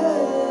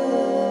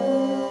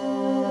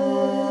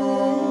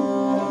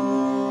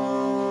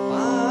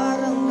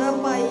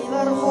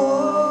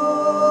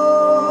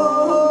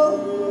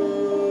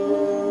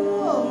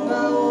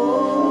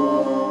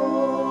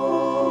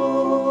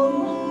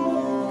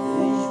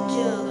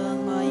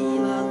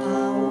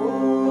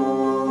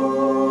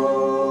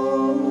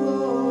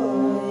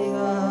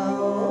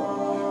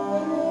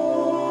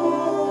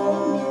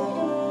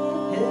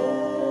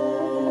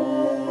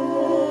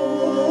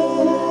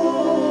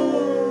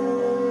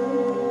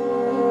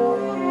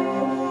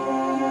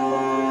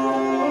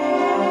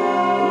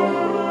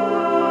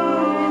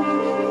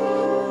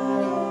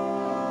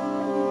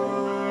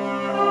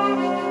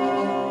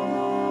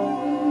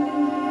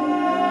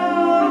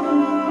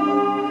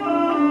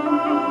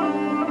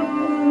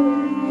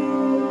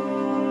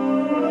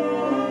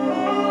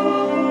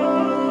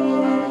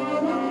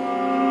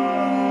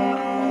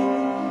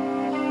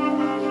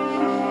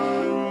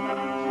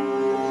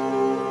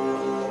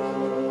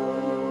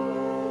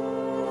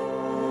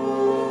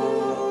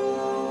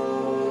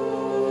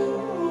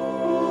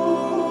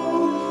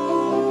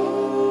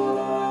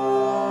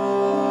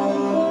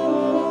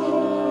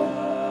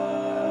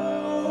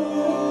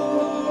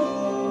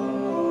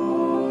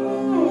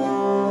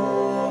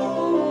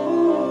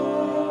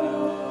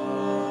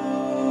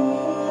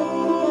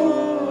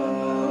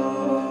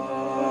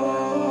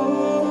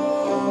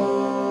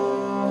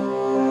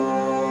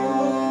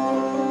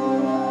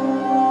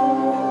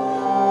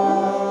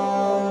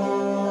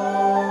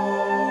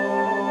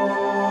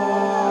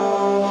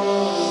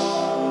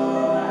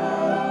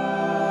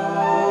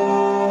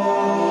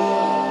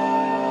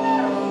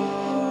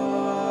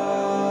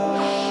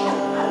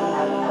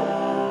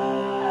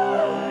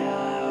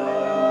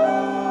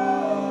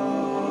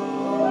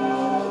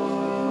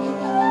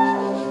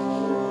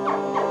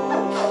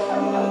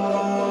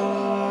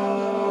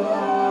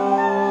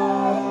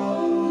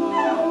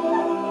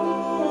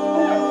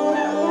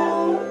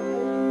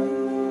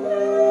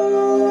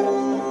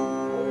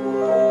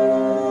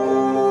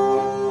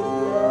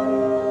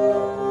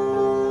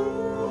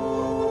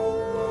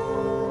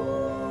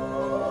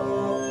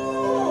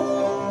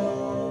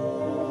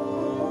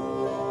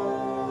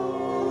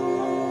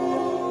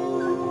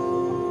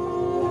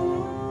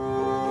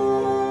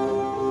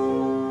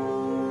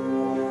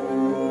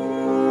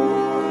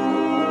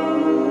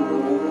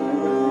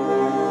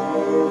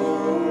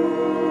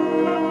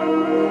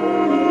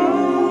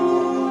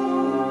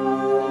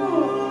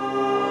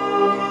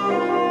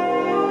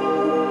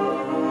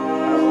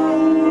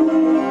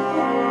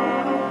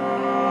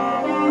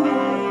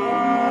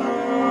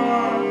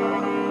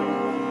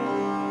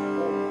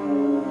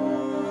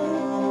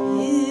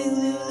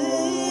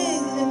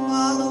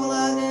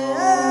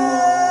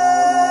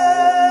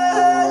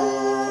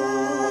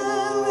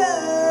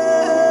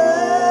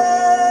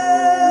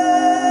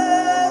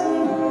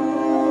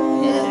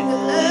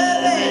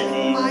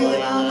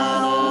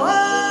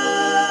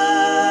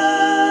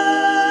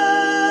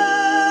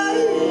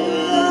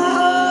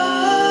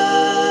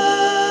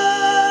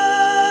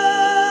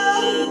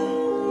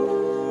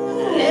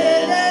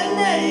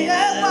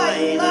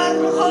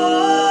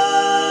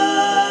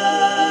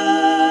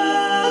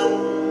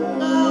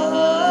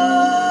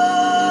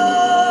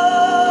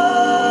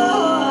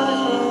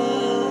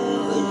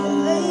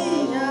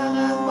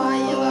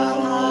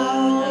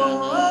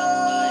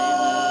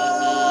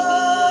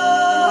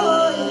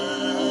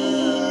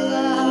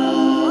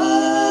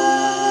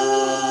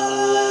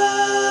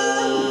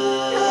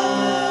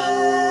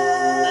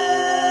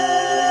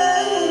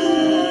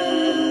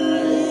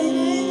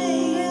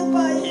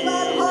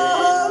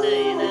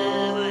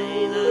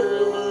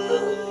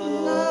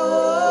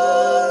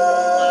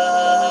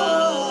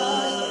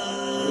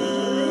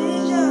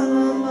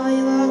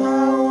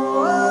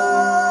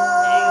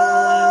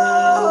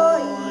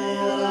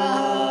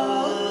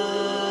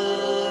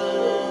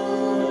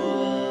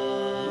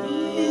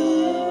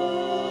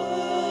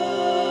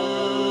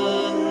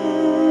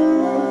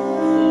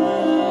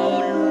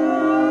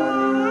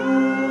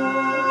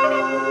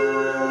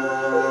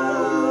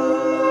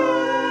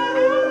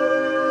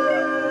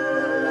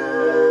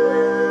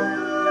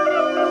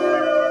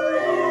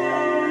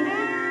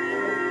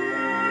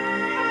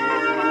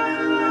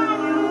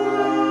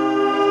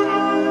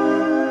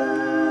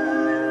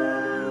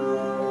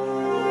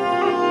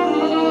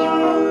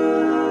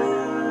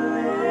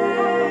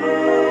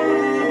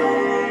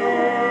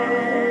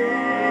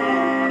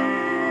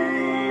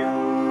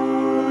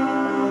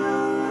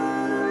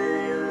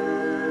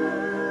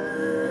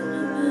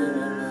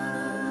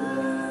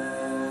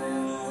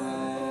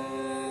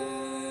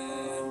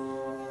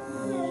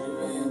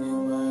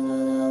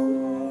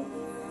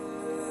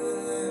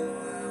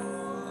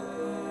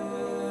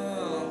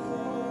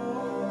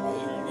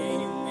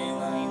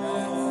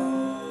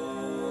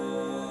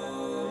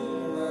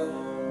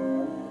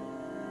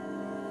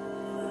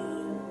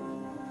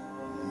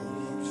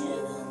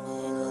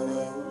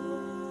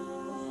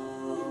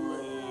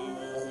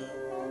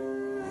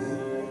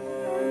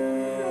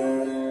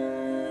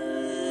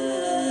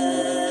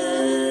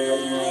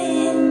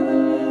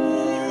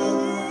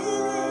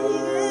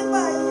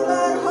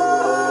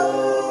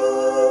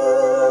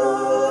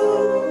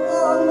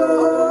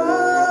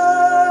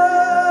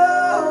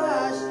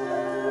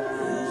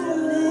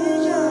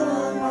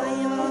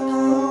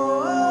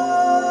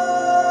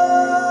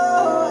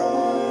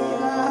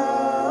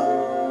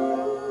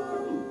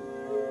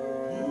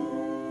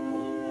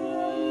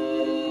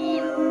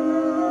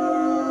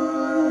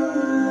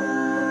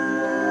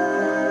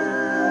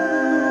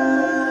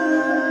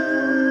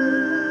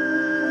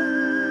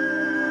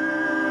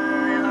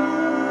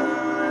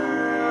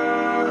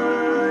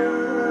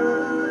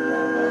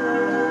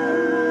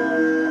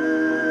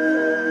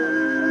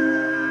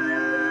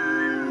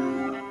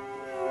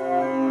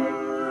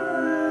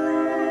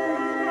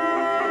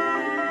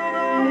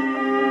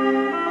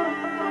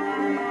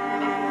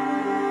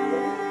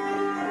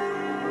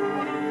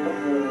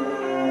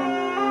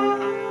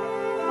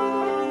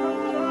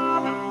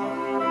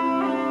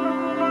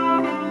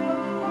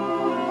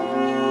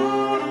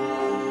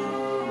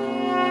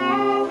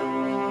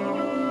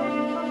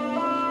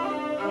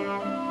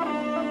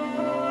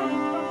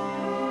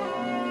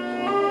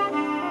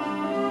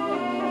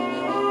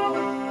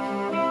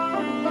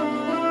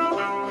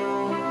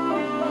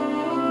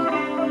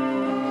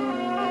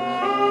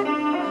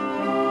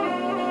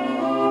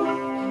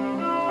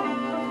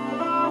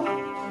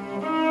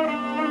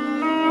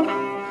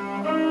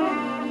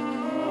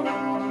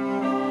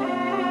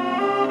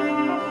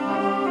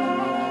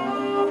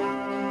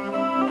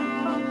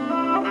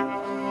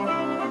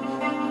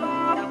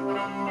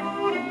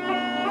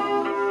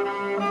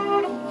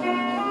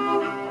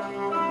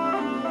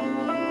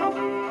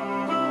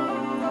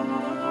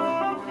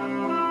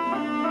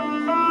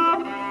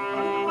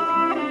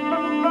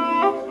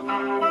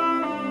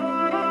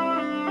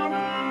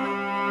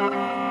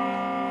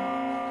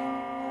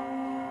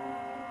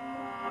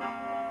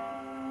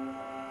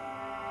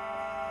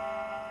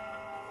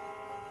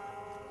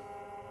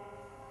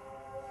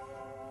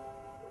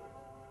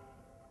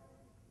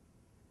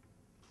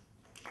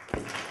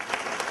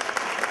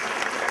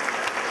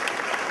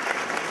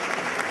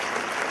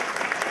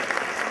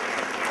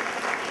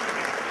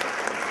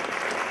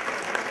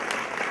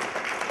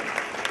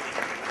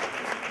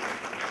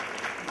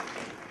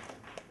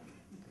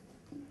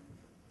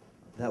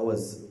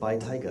By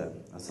Taiga,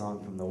 a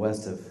song from the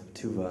west of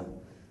Tuva.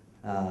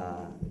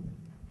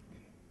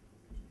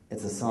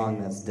 It's a song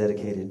that's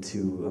dedicated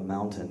to a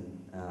mountain.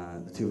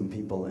 The Tuvan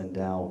people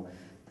endow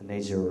the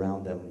nature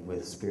around them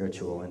with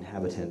spiritual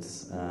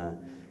inhabitants.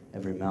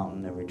 Every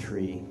mountain, every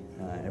tree,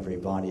 every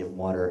body of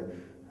water,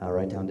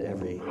 right down to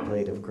every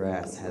blade of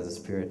grass has a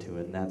spirit to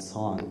it. And that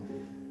song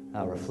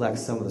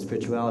reflects some of the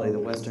spirituality. The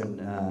Western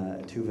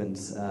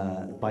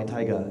Tuvans, By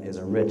Taiga is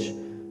a rich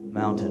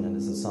mountain, and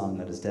it's a song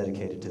that is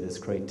dedicated to this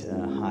great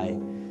high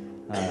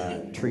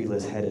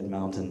treeless-headed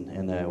mountain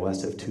in the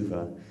west of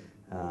Tuva,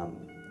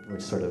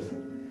 which sort of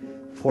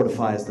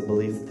fortifies the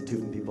belief that the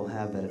Tuvan people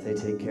have that if they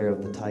take care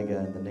of the taiga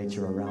and the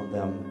nature around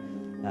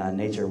them,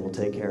 nature will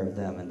take care of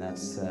them, and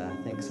that's, I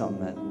think,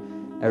 something that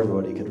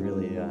everybody could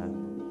really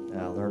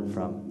learn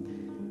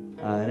from.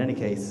 In any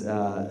case,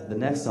 the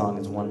next song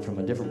is one from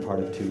a different part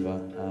of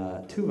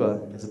Tuva.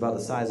 Tuva is about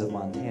the size of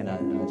Montana,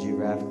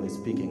 geographically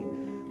speaking,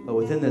 but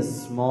within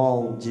this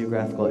small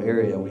geographical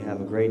area, we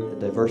have a great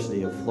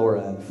diversity of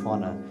flora and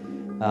fauna.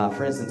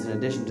 For instance, in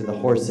addition to the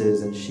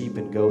horses and sheep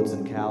and goats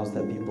and cows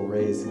that people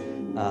raise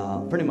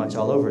pretty much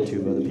all over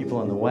Tuva, the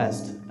people in the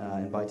west,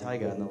 in By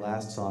Taiga, in the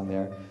last song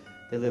there,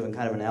 they live in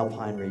kind of an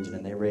alpine region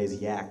and they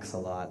raise yaks a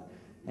lot.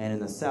 And in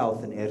the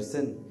south, in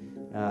Ersin,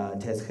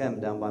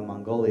 Tezchem, down by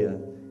Mongolia,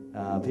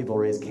 people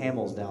raise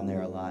camels down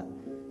there a lot.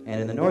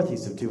 And in the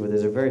northeast of Tuva,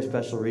 there's a very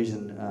special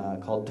region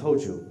called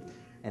Toju.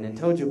 And in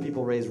Toju,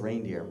 people raise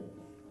reindeer.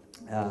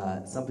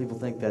 Some people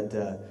think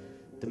that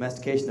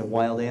domestication of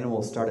wild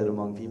animals started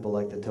among people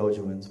like the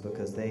Tojuans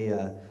because they,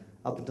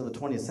 up until the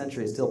 20th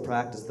century, still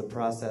practiced the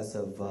process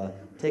of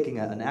taking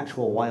an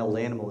actual wild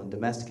animal and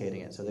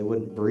domesticating it. So they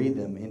wouldn't breed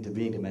them into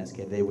being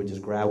domesticated. They would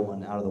just grab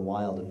one out of the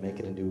wild and make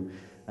it into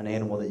an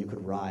animal that you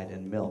could ride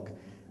and milk.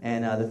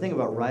 And the thing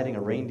about riding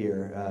a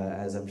reindeer,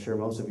 as I'm sure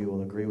most of you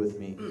will agree with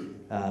me,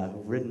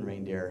 who've ridden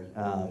reindeer,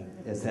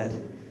 is that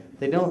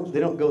they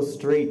don't go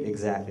straight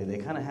exactly. They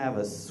kind of have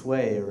a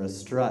sway or a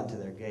strut to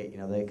their gait. You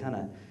know, they kind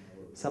of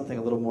something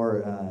a little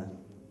more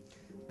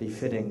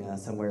befitting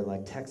somewhere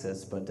like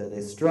Texas, but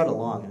they strut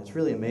along, and it's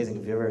really amazing.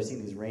 If you've ever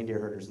seen these reindeer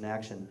herders in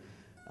action,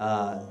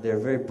 they're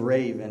very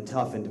brave and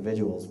tough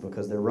individuals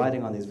because they're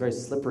riding on these very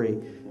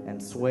slippery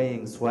and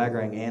swaying,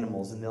 swaggering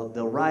animals, and they'll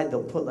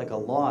put like a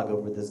log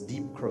over this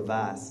deep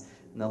crevasse,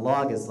 and the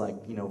log is like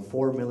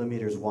 4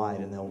 millimeters wide,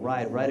 and they'll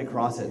ride right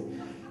across it,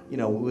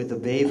 with a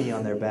baby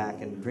on their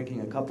back and drinking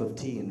a cup of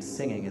tea and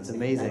singing. It's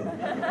amazing.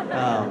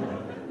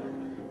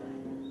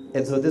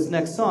 And so this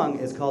next song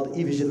is called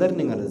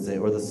Ivishilerningarze,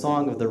 or the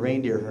Song of the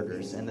Reindeer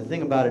Herders. And the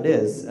thing about it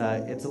is,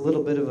 it's a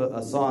little bit of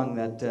a song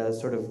that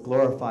sort of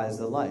glorifies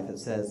the life. It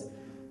says,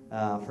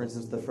 for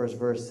instance, the first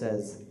verse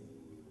says,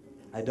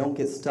 I don't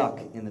get stuck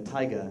in the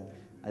taiga.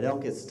 I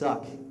don't get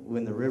stuck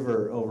when the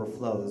river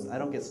overflows. I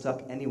don't get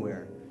stuck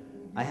anywhere.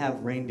 I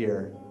have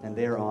reindeer, and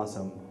they are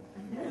awesome.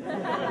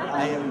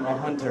 I am a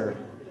hunter,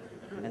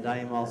 and I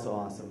am also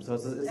awesome. So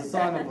it's a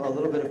song of a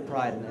little bit of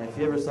pride. And if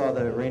you ever saw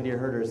the reindeer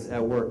herders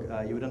at work,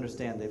 you would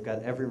understand they've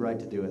got every right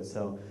to do it.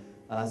 So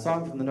a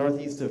song from the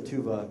northeast of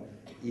Tuva,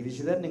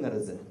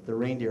 Ivishilerningarze, the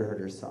reindeer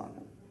herders song.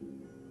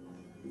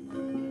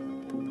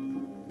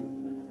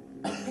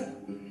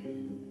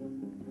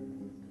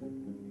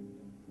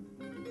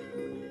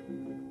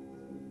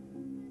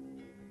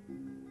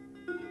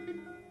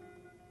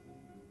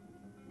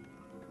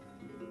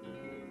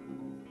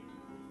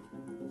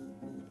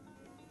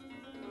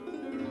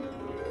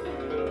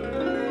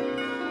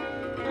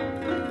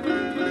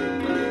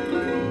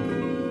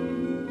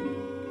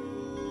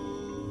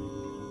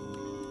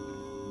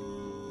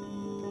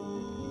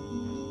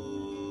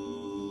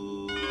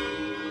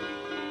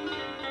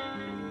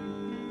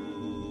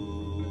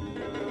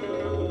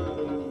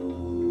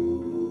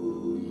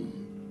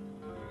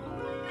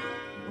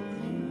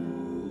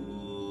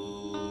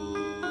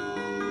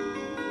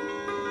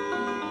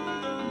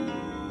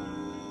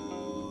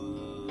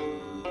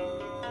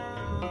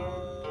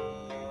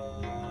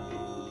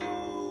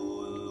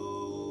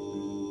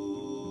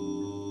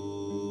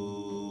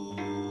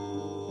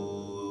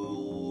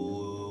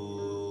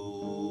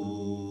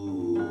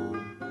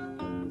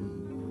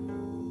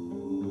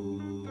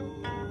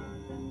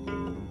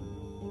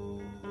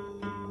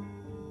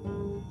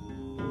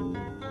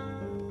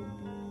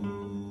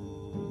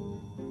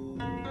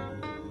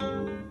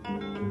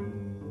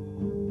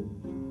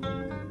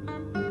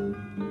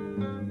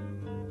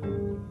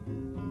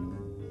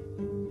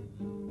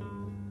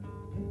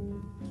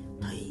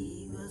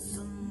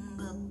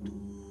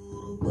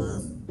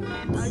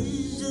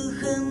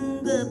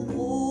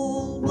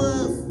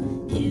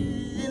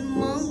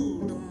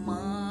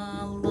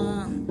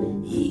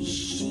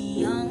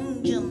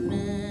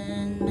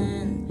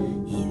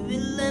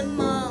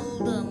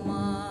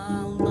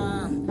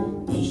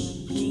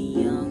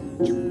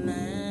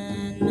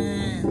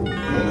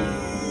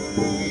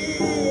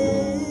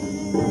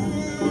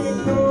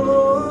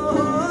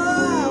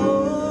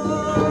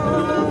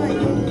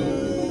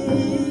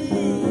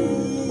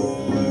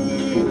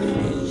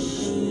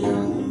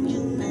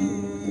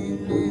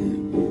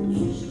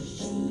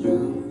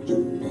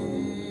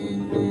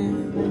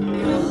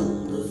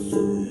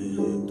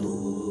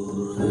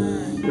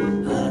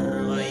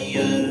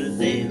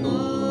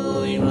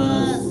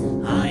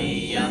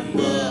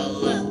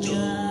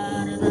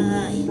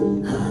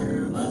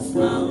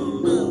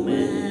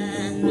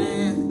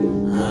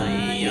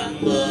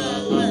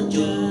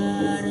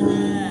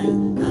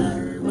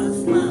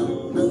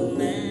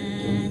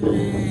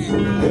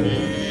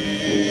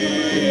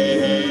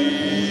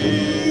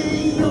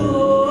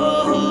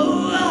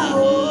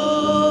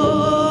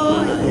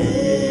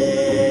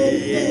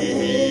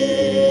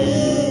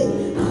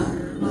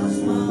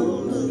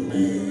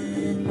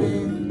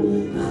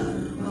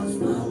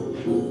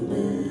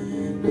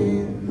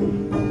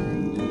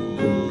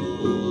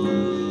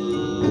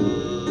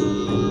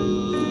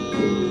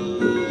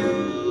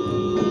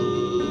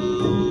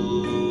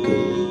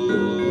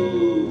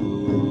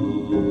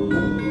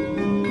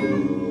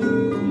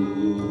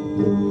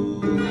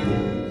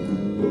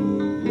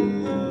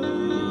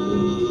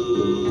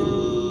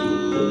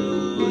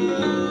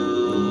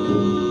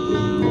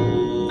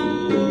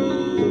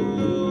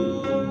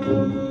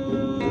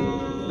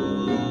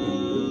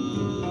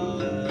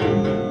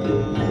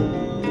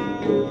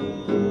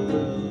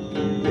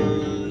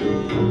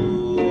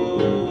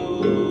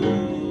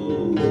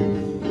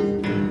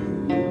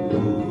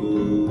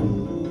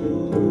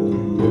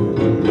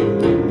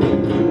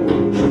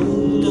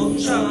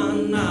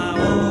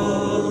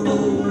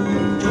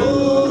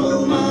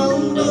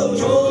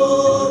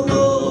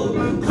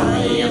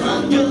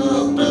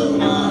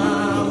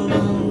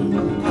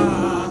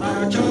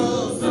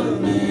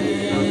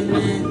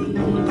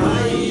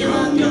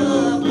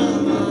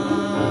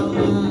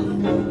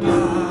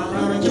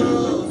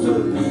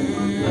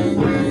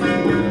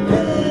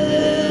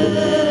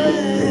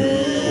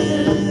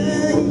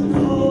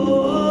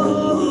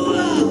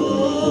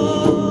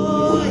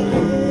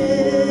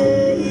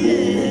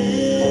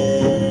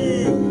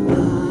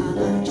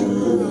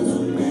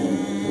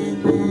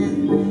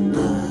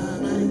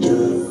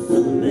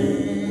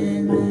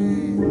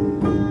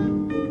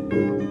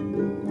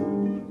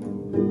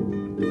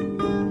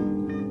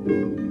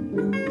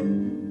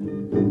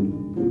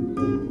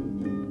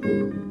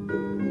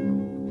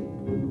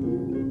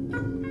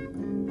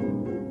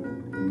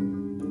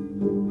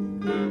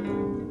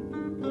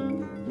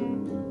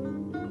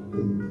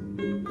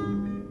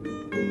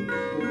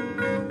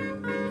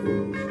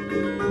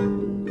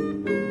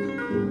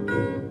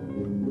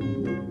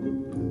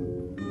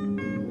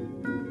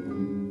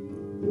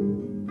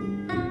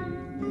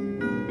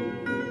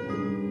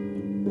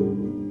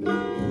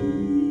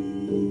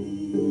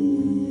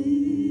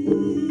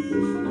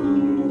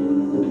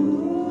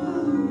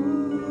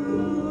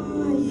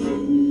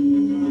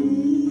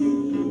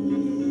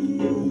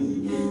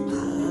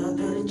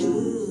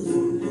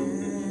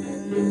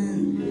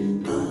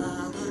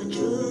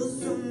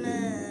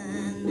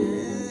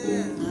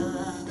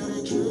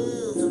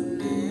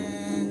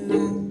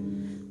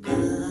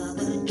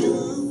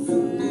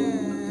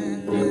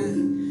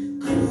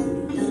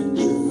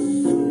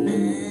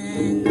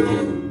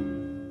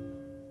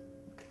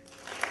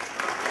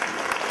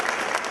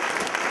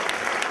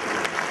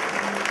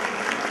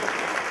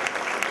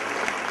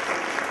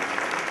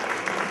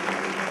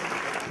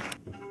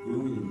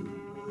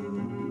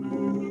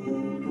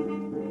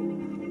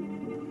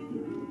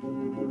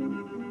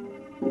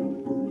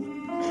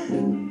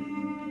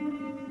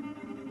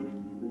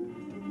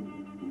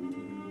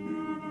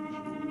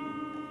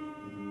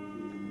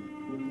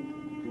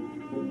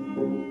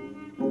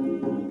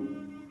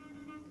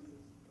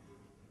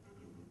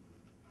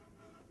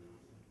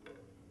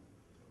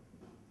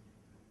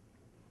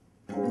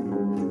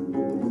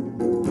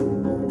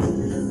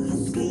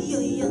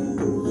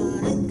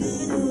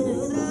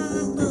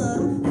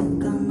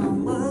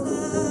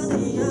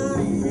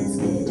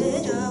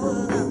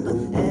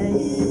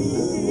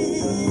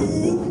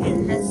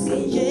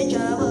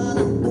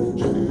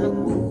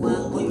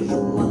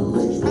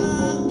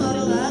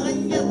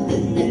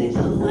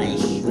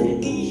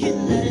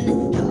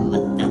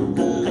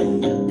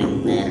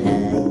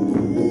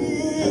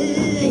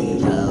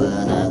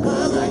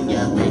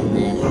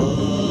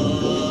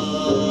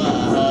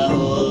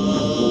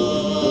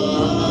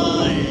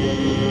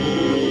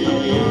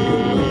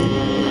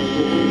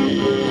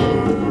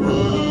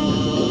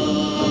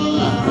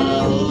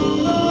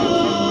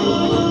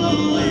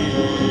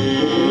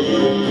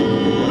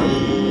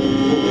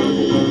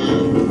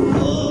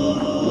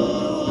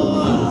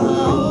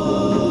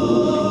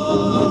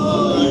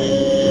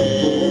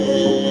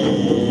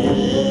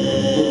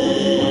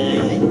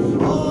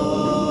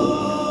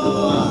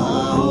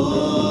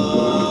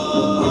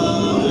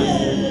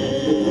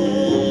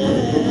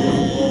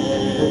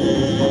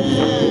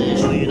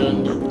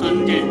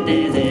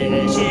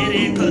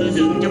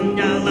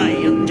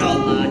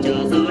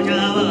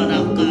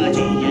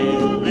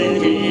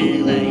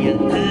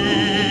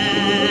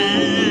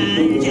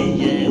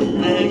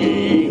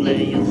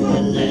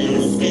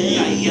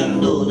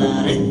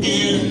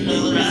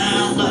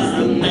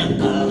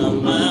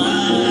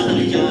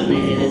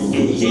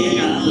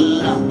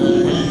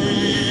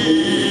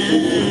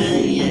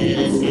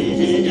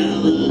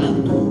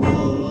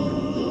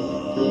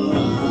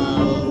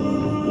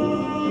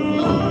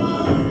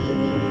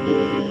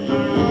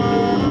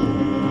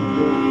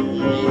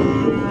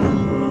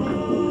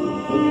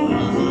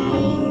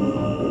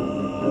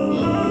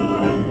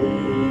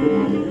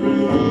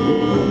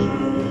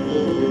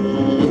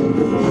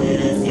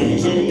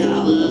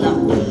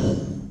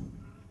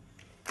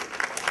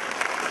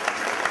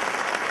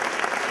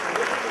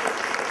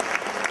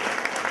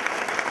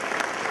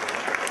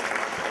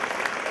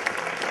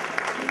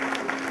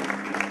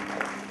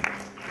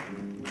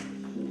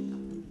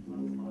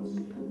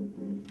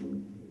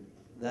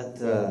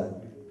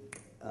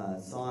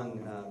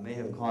 Song may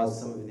have caused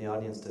some of the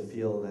audience to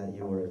feel that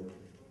you were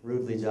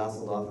rudely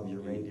jostled off of your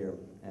reindeer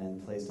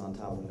and placed on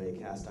top of a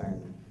cast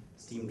iron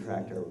steam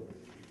tractor.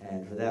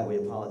 And for that we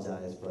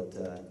apologize, but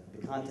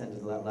the content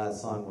of that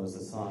last song was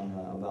a song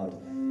about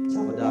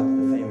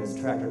Chapadak, the famous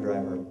tractor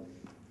driver,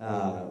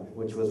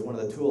 which was one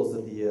of the tools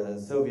that the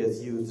Soviets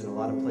used in a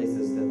lot of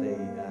places that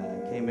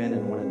they came in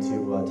and wanted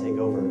to take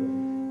over.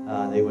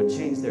 They would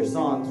change their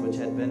songs, which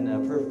had been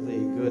perfectly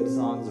good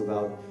songs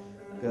about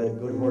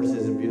good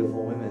horses and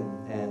beautiful women,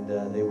 and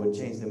they would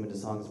change them into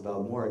songs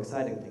about more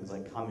exciting things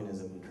like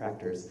communism and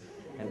tractors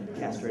and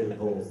castrated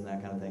bulls and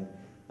that kind of thing.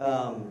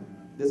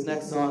 This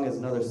next song is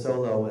another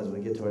solo as we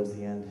get towards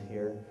the end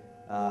here.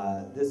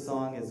 This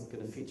song is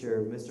going to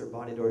feature Mr.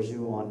 Badi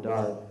Dorju on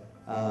dar,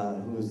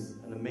 who's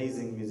an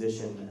amazing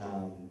musician,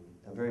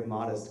 a very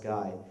modest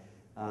guy.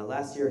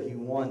 Last year he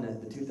won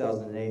the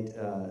 2008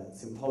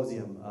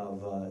 Symposium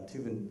of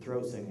Tuvan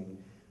throat singing,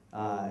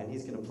 and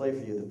he's going to play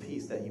for you the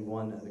piece that he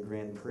won the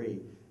Grand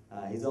Prix.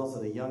 He's also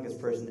the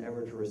youngest person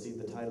ever to receive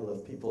the title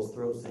of People's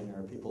Throat Singer,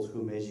 or People's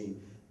Humeji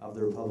of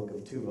the Republic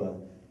of Tuva,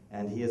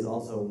 and he is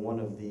also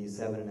one of the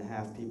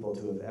 7.5 people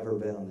to have ever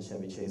been on the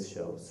Chevy Chase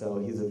show. So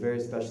he's a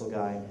very special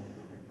guy,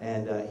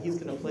 and he's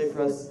going to play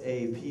for us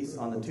a piece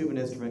on the Tuvan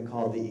instrument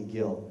called the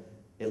igil.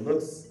 It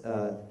looks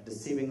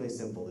deceivingly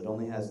simple. It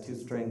only has 2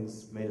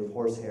 strings made of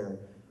horsehair,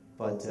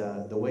 but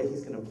the way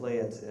he's going to play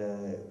it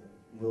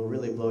will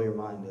really blow your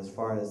mind as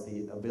far as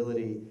the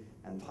ability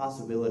and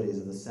possibilities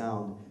of the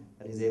sound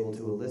that he's able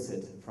to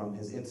elicit from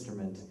his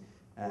instrument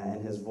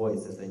and his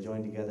voice as they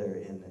join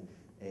together in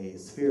a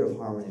sphere of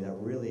harmony that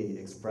really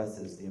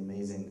expresses the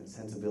amazing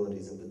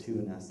sensibilities of the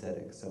Tuvan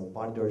aesthetic. So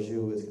Badi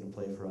Dorju is going to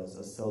play for us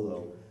a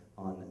solo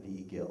on the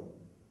igil.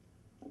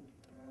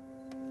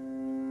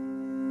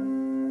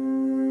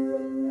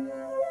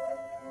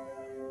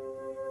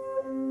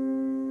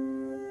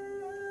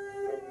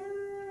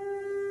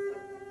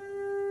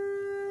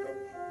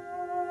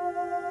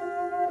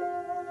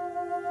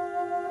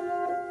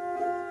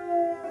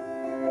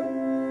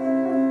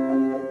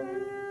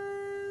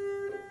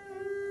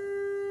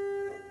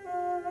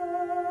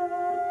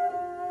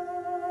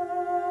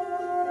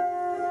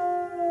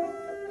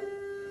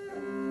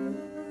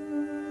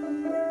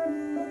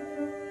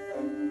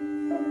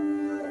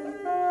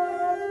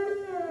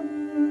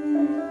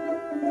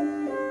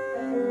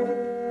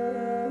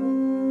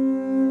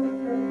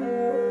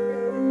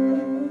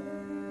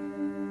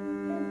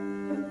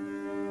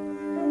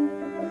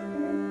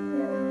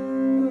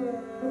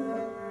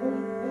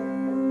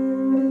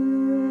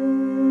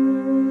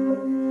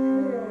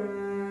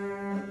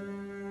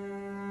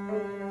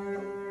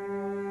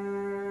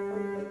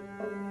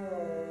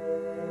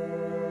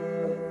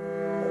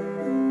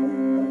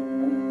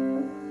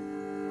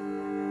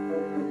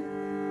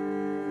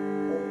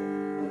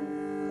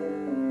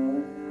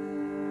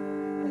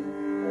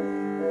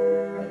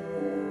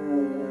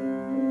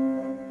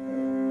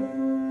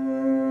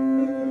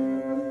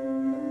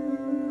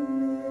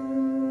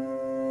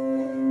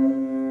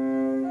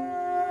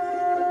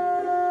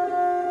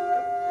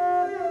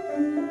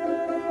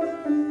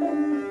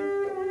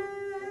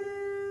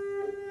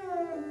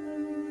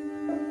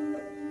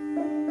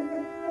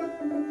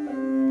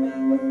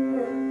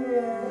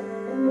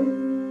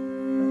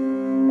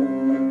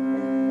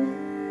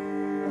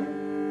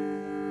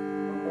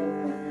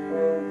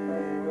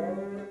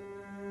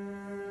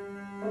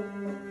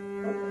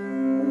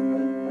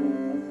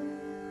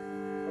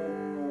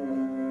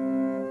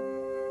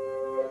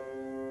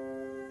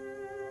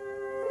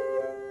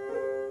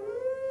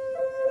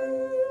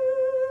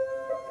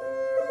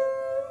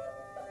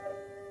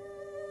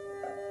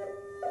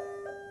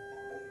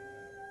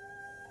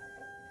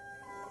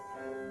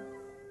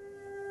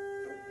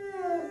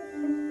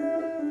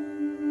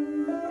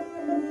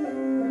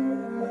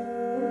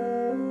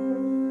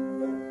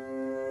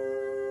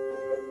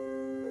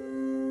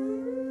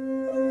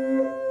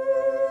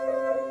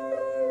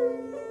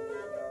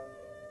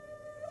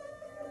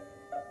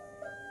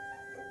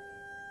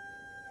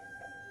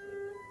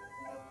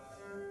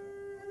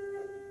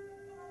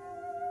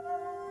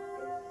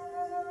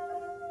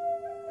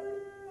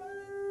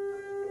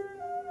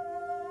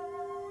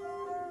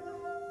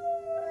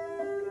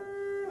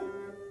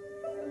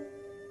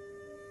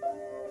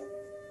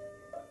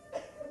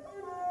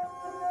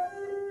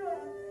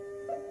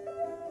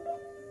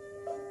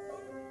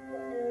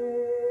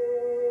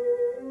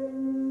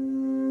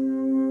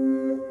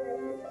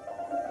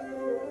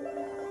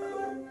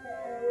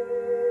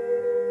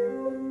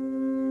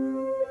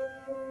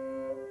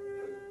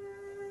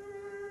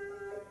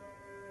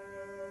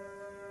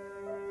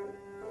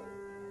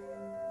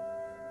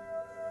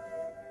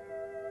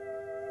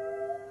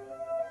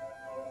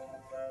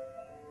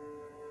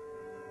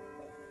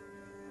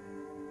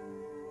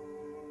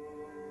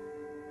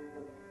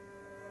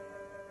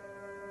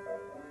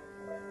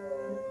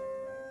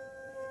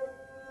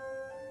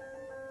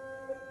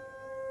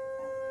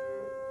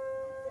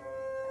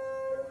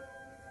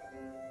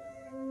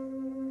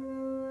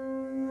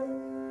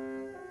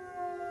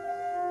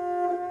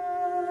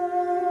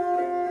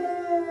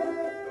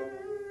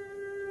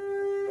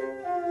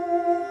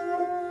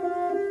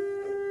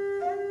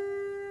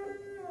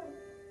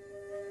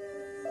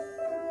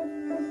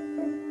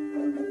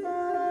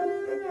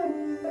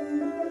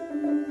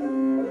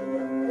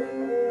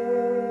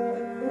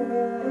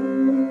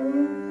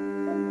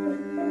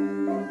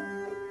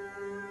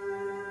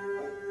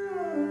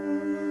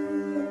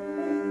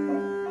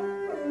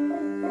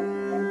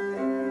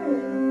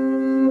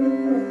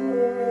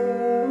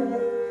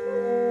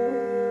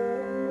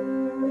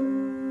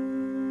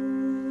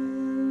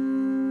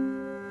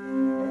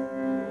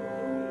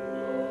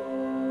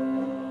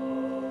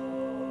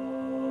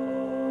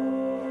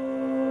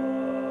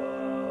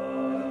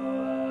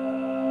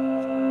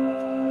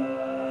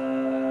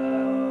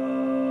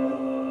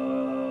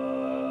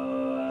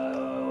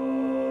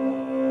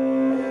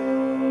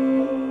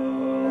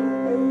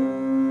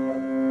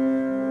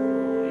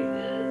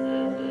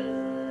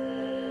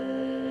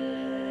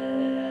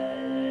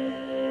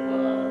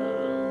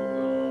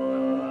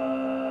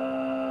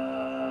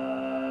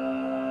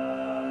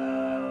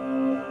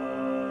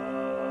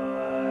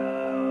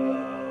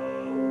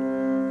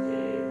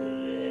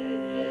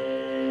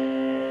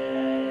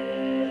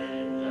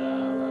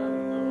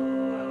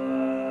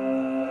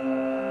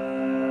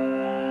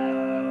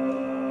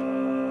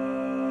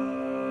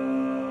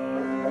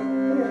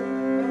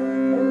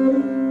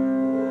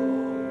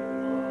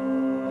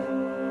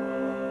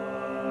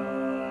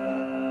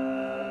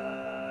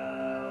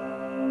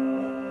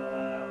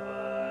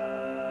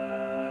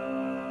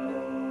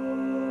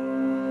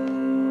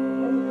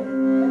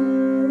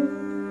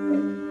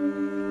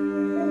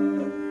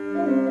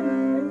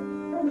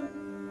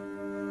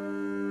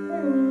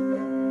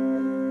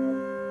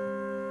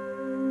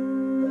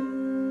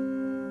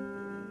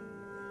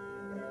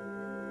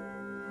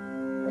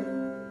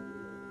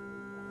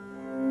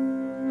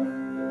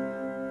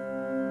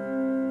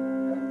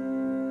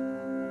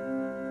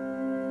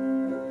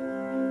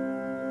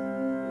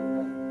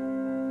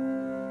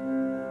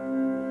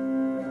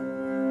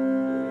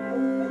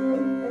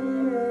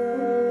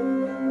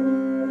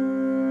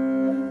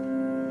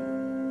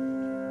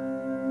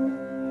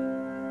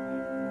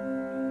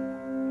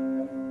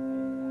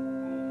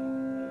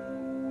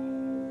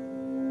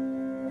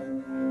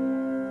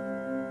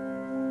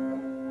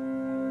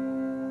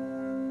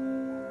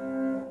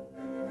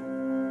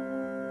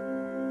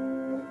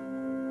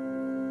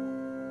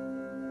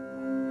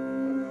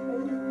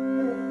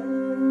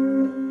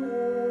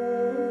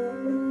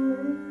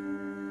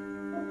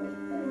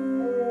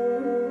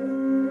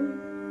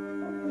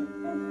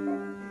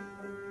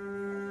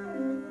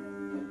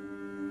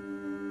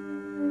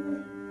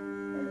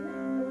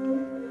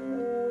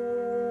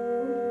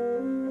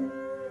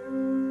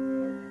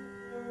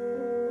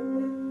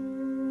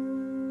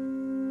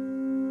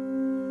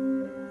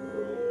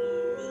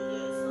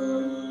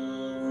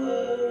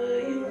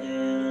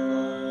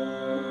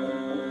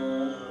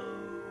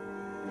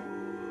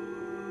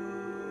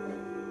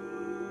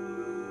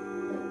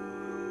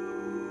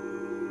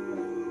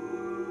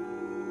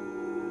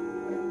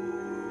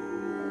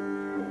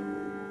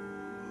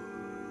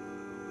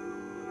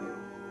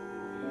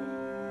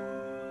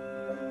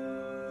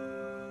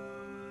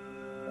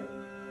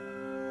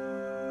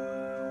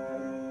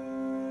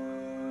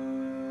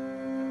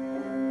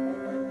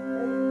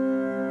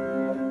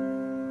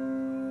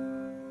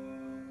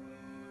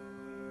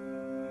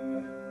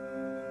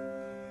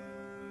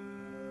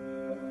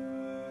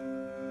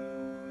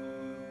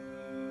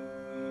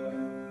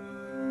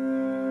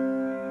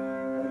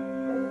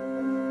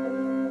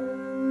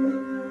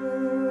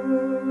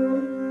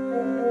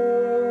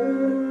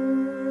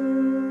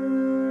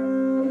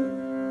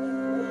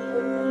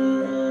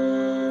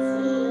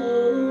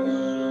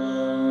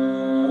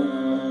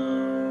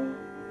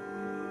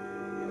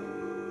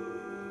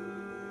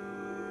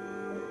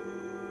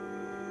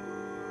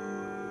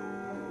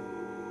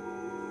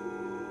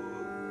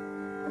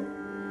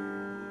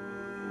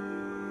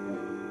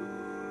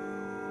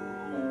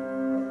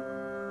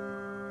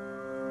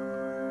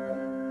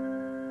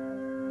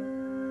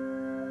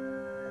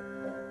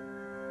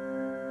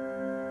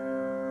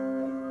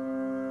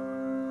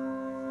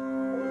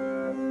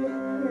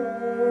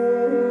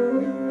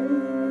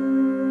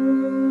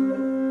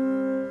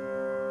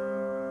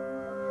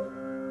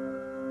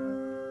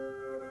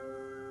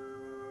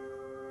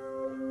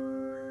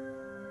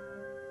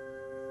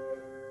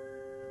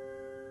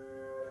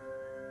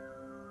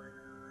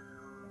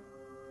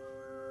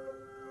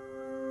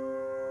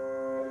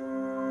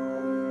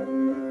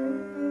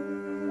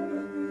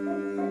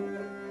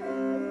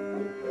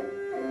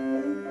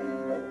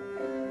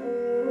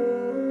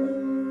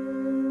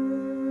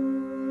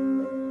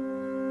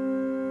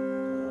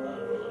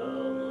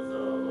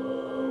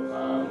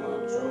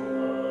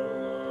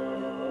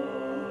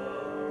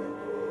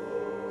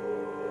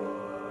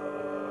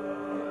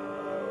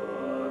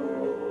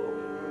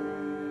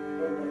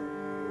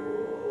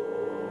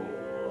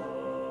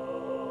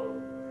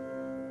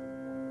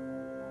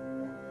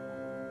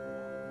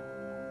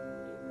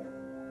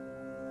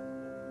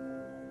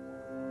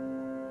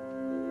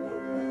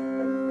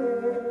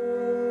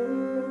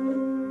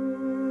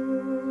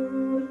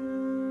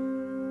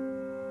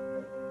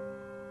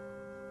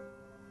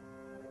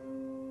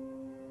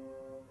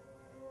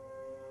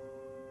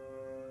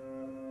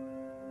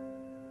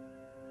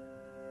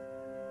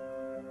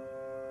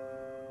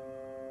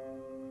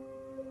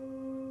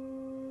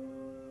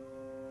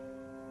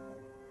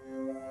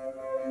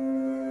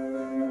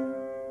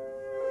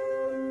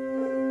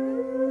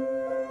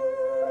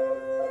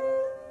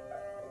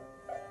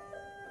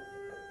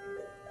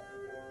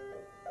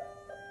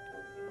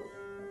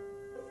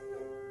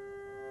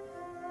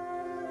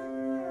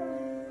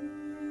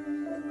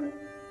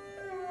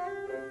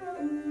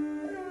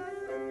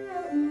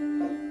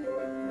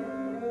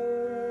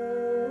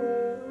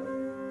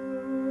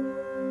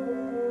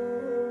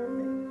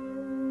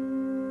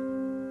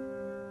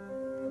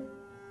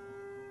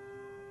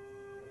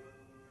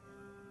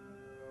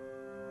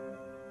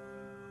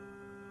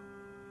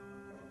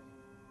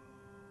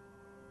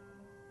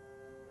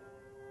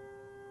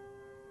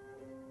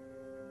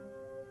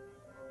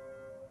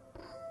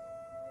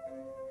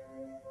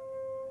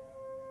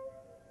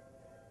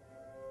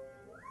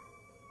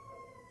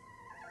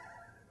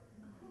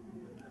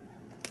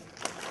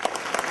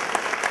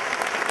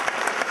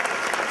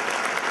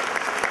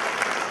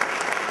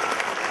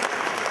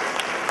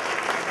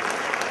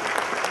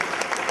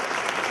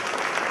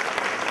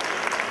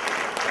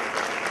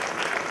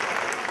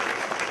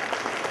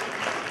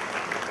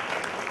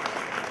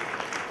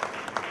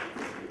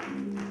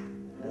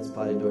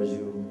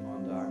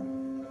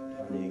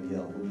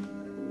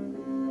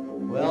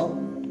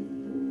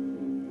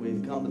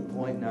 around the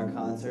point in our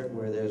concert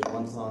where there's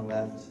one song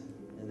left,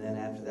 and then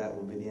after that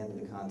will be the end of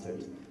the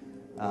concert.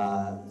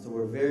 So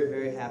we're very,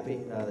 very happy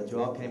that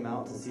you all came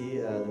out to see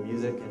the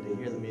music and to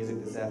hear the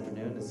music this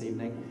afternoon, this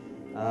evening.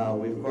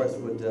 We, of course,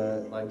 would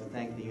like to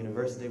thank the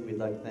university. We'd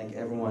like to thank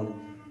everyone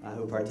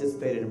who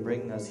participated in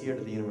bringing us here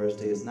to the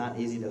university. It's not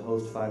easy to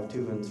host 5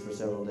 Tuvans for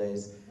several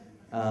days.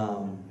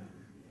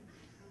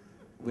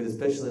 We'd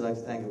especially like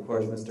to thank, of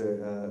course,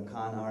 Mr.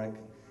 Khan Arik.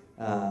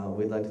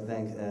 We'd like to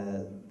thank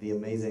the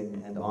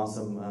amazing and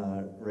awesome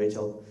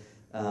Rachel,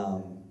 and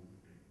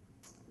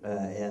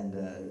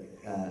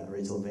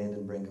Rachel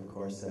Vandenbrink, of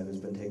course, who's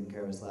been taking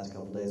care of us the last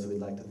couple of days. We'd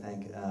like to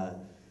thank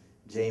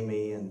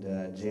Jamie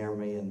and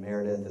Jeremy and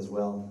Meredith as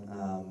well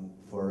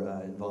for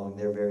involving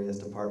their various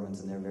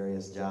departments and their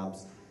various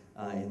jobs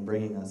in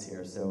bringing us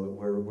here. So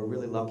we're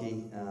really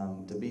lucky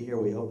to be here.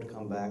 We hope to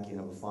come back. You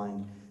have a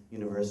fine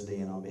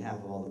university, and on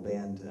behalf of all the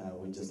band,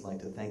 we'd just like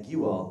to thank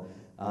you all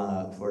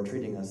for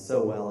treating us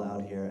so well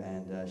out here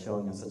and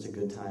showing us such a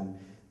good time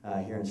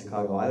here in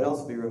Chicago. I would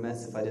also be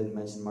remiss if I didn't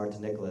mention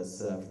Martin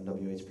Nicholas from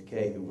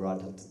WHPK, who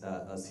brought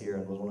us here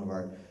and was one of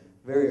our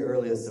very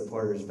earliest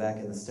supporters back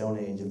in the Stone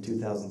Age of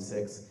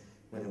 2006,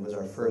 when it was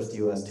our first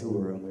U.S.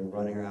 tour and we were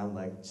running around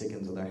like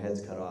chickens with our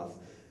heads cut off.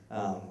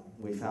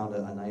 We found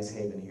a nice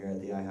haven here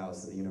at the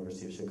iHouse at the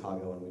University of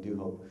Chicago, and we do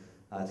hope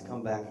to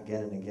come back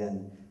again and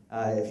again.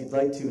 If you'd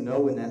like to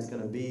know when that's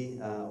going to be,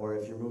 or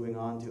if you're moving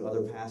on to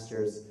other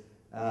pastures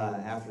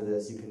after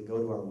this, you can go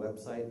to our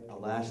website,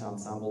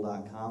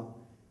 alashensemble.com,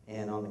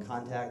 and on the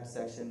contact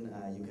section,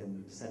 you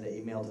can send an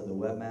email to the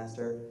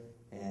webmaster,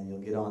 and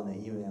you'll get on the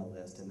email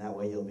list, and that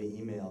way you'll be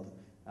emailed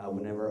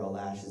whenever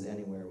Alash is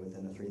anywhere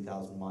within a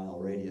 3,000-mile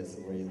radius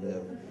of where you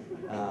live,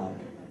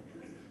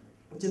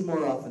 which is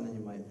more often than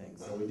you might think.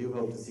 So we do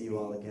hope to see you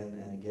all again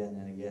and again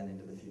and again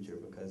into the future,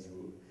 because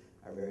you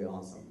are very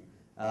awesome.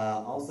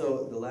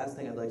 Also, the last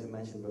thing I'd like to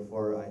mention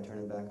before I turn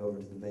it back over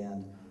to the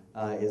band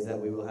is that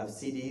we will have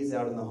CDs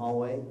out in the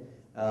hallway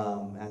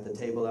at the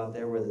table out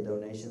there where the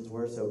donations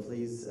were, so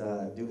please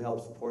do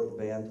help support the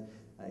band.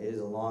 It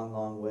is a long,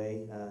 long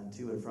way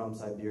to and from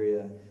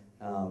Siberia,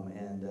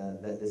 and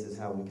that this is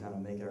how we kind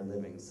of make our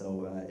living.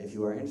 So if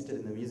you are interested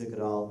in the music at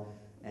all,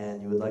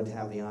 and you would like to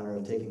have the honor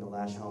of taking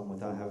Alash home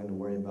without having to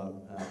worry about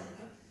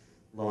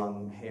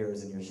long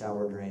hairs in your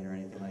shower drain or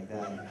anything like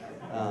that,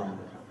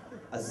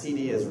 a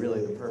CD is really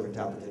the perfect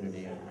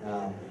opportunity.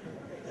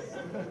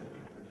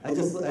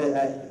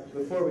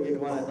 Before we get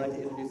going, I'd like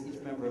to introduce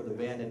each member of the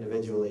band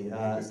individually.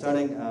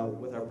 Starting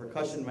with our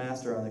percussion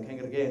master on the King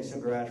of the Gay and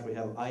Shungarash, we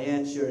have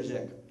Ayan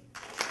Shurjik.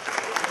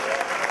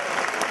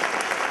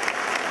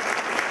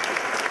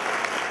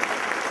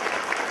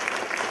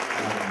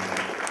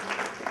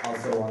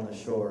 Also on the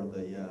shore,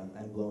 the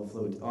and blown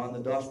flute. On the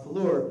Dosh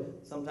Palur,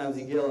 sometimes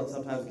Igil and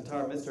sometimes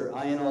guitar, Mr.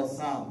 Ayan Al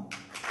Sam.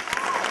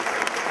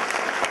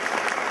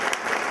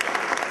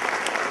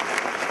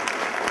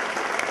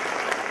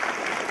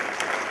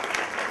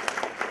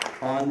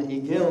 On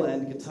Igil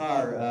and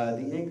guitar,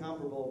 the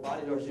incomparable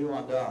Badidor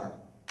Juandar.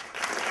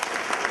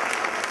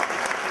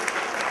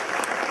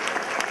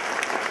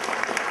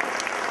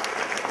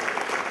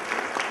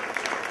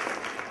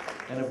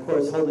 And of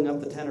course, holding up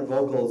the tenor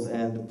vocals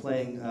and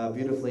playing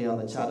beautifully on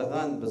the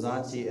Chadagan,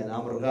 Bazanchi, and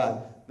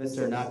Amruga,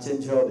 Mr.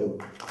 Nachin Chodu.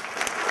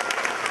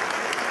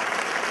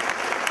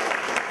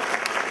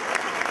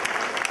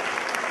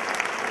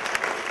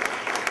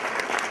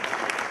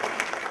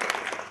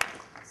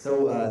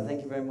 So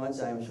thank you very much.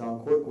 I am Sean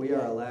Quirk. We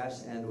are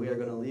Alash, and we are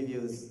going to leave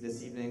you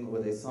this evening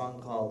with a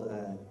song called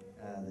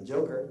The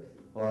Joker,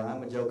 or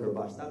I'm a Joker.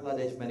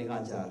 Bangladesh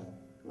Meniganchar.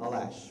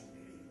 Alash.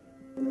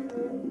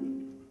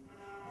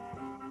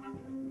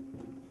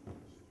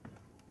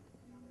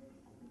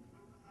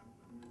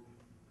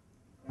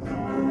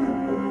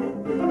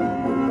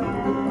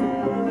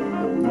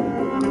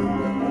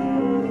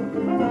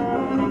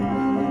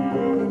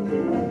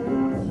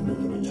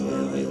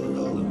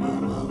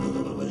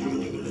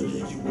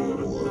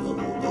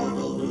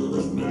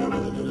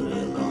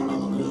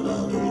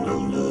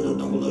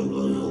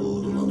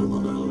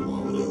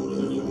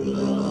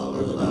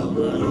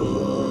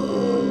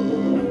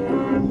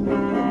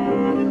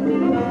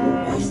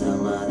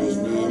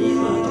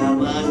 Terima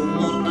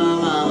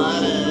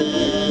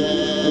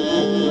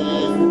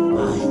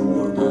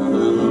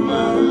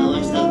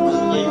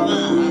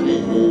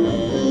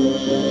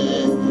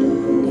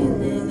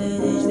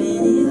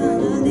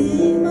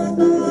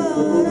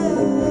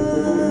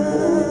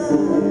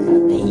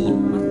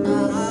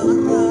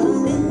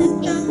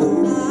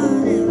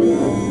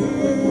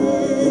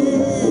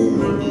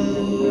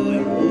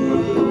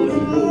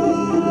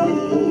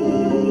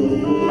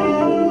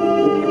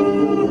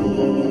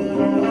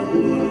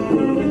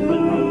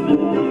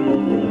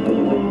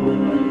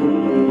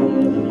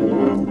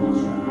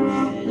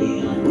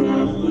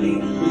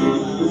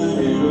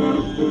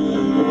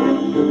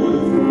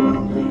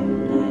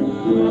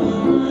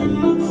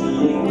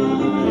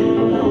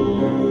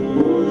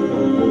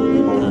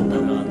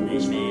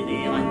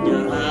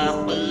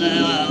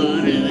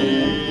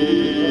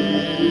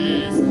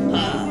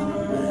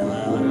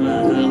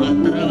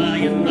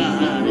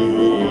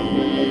yındare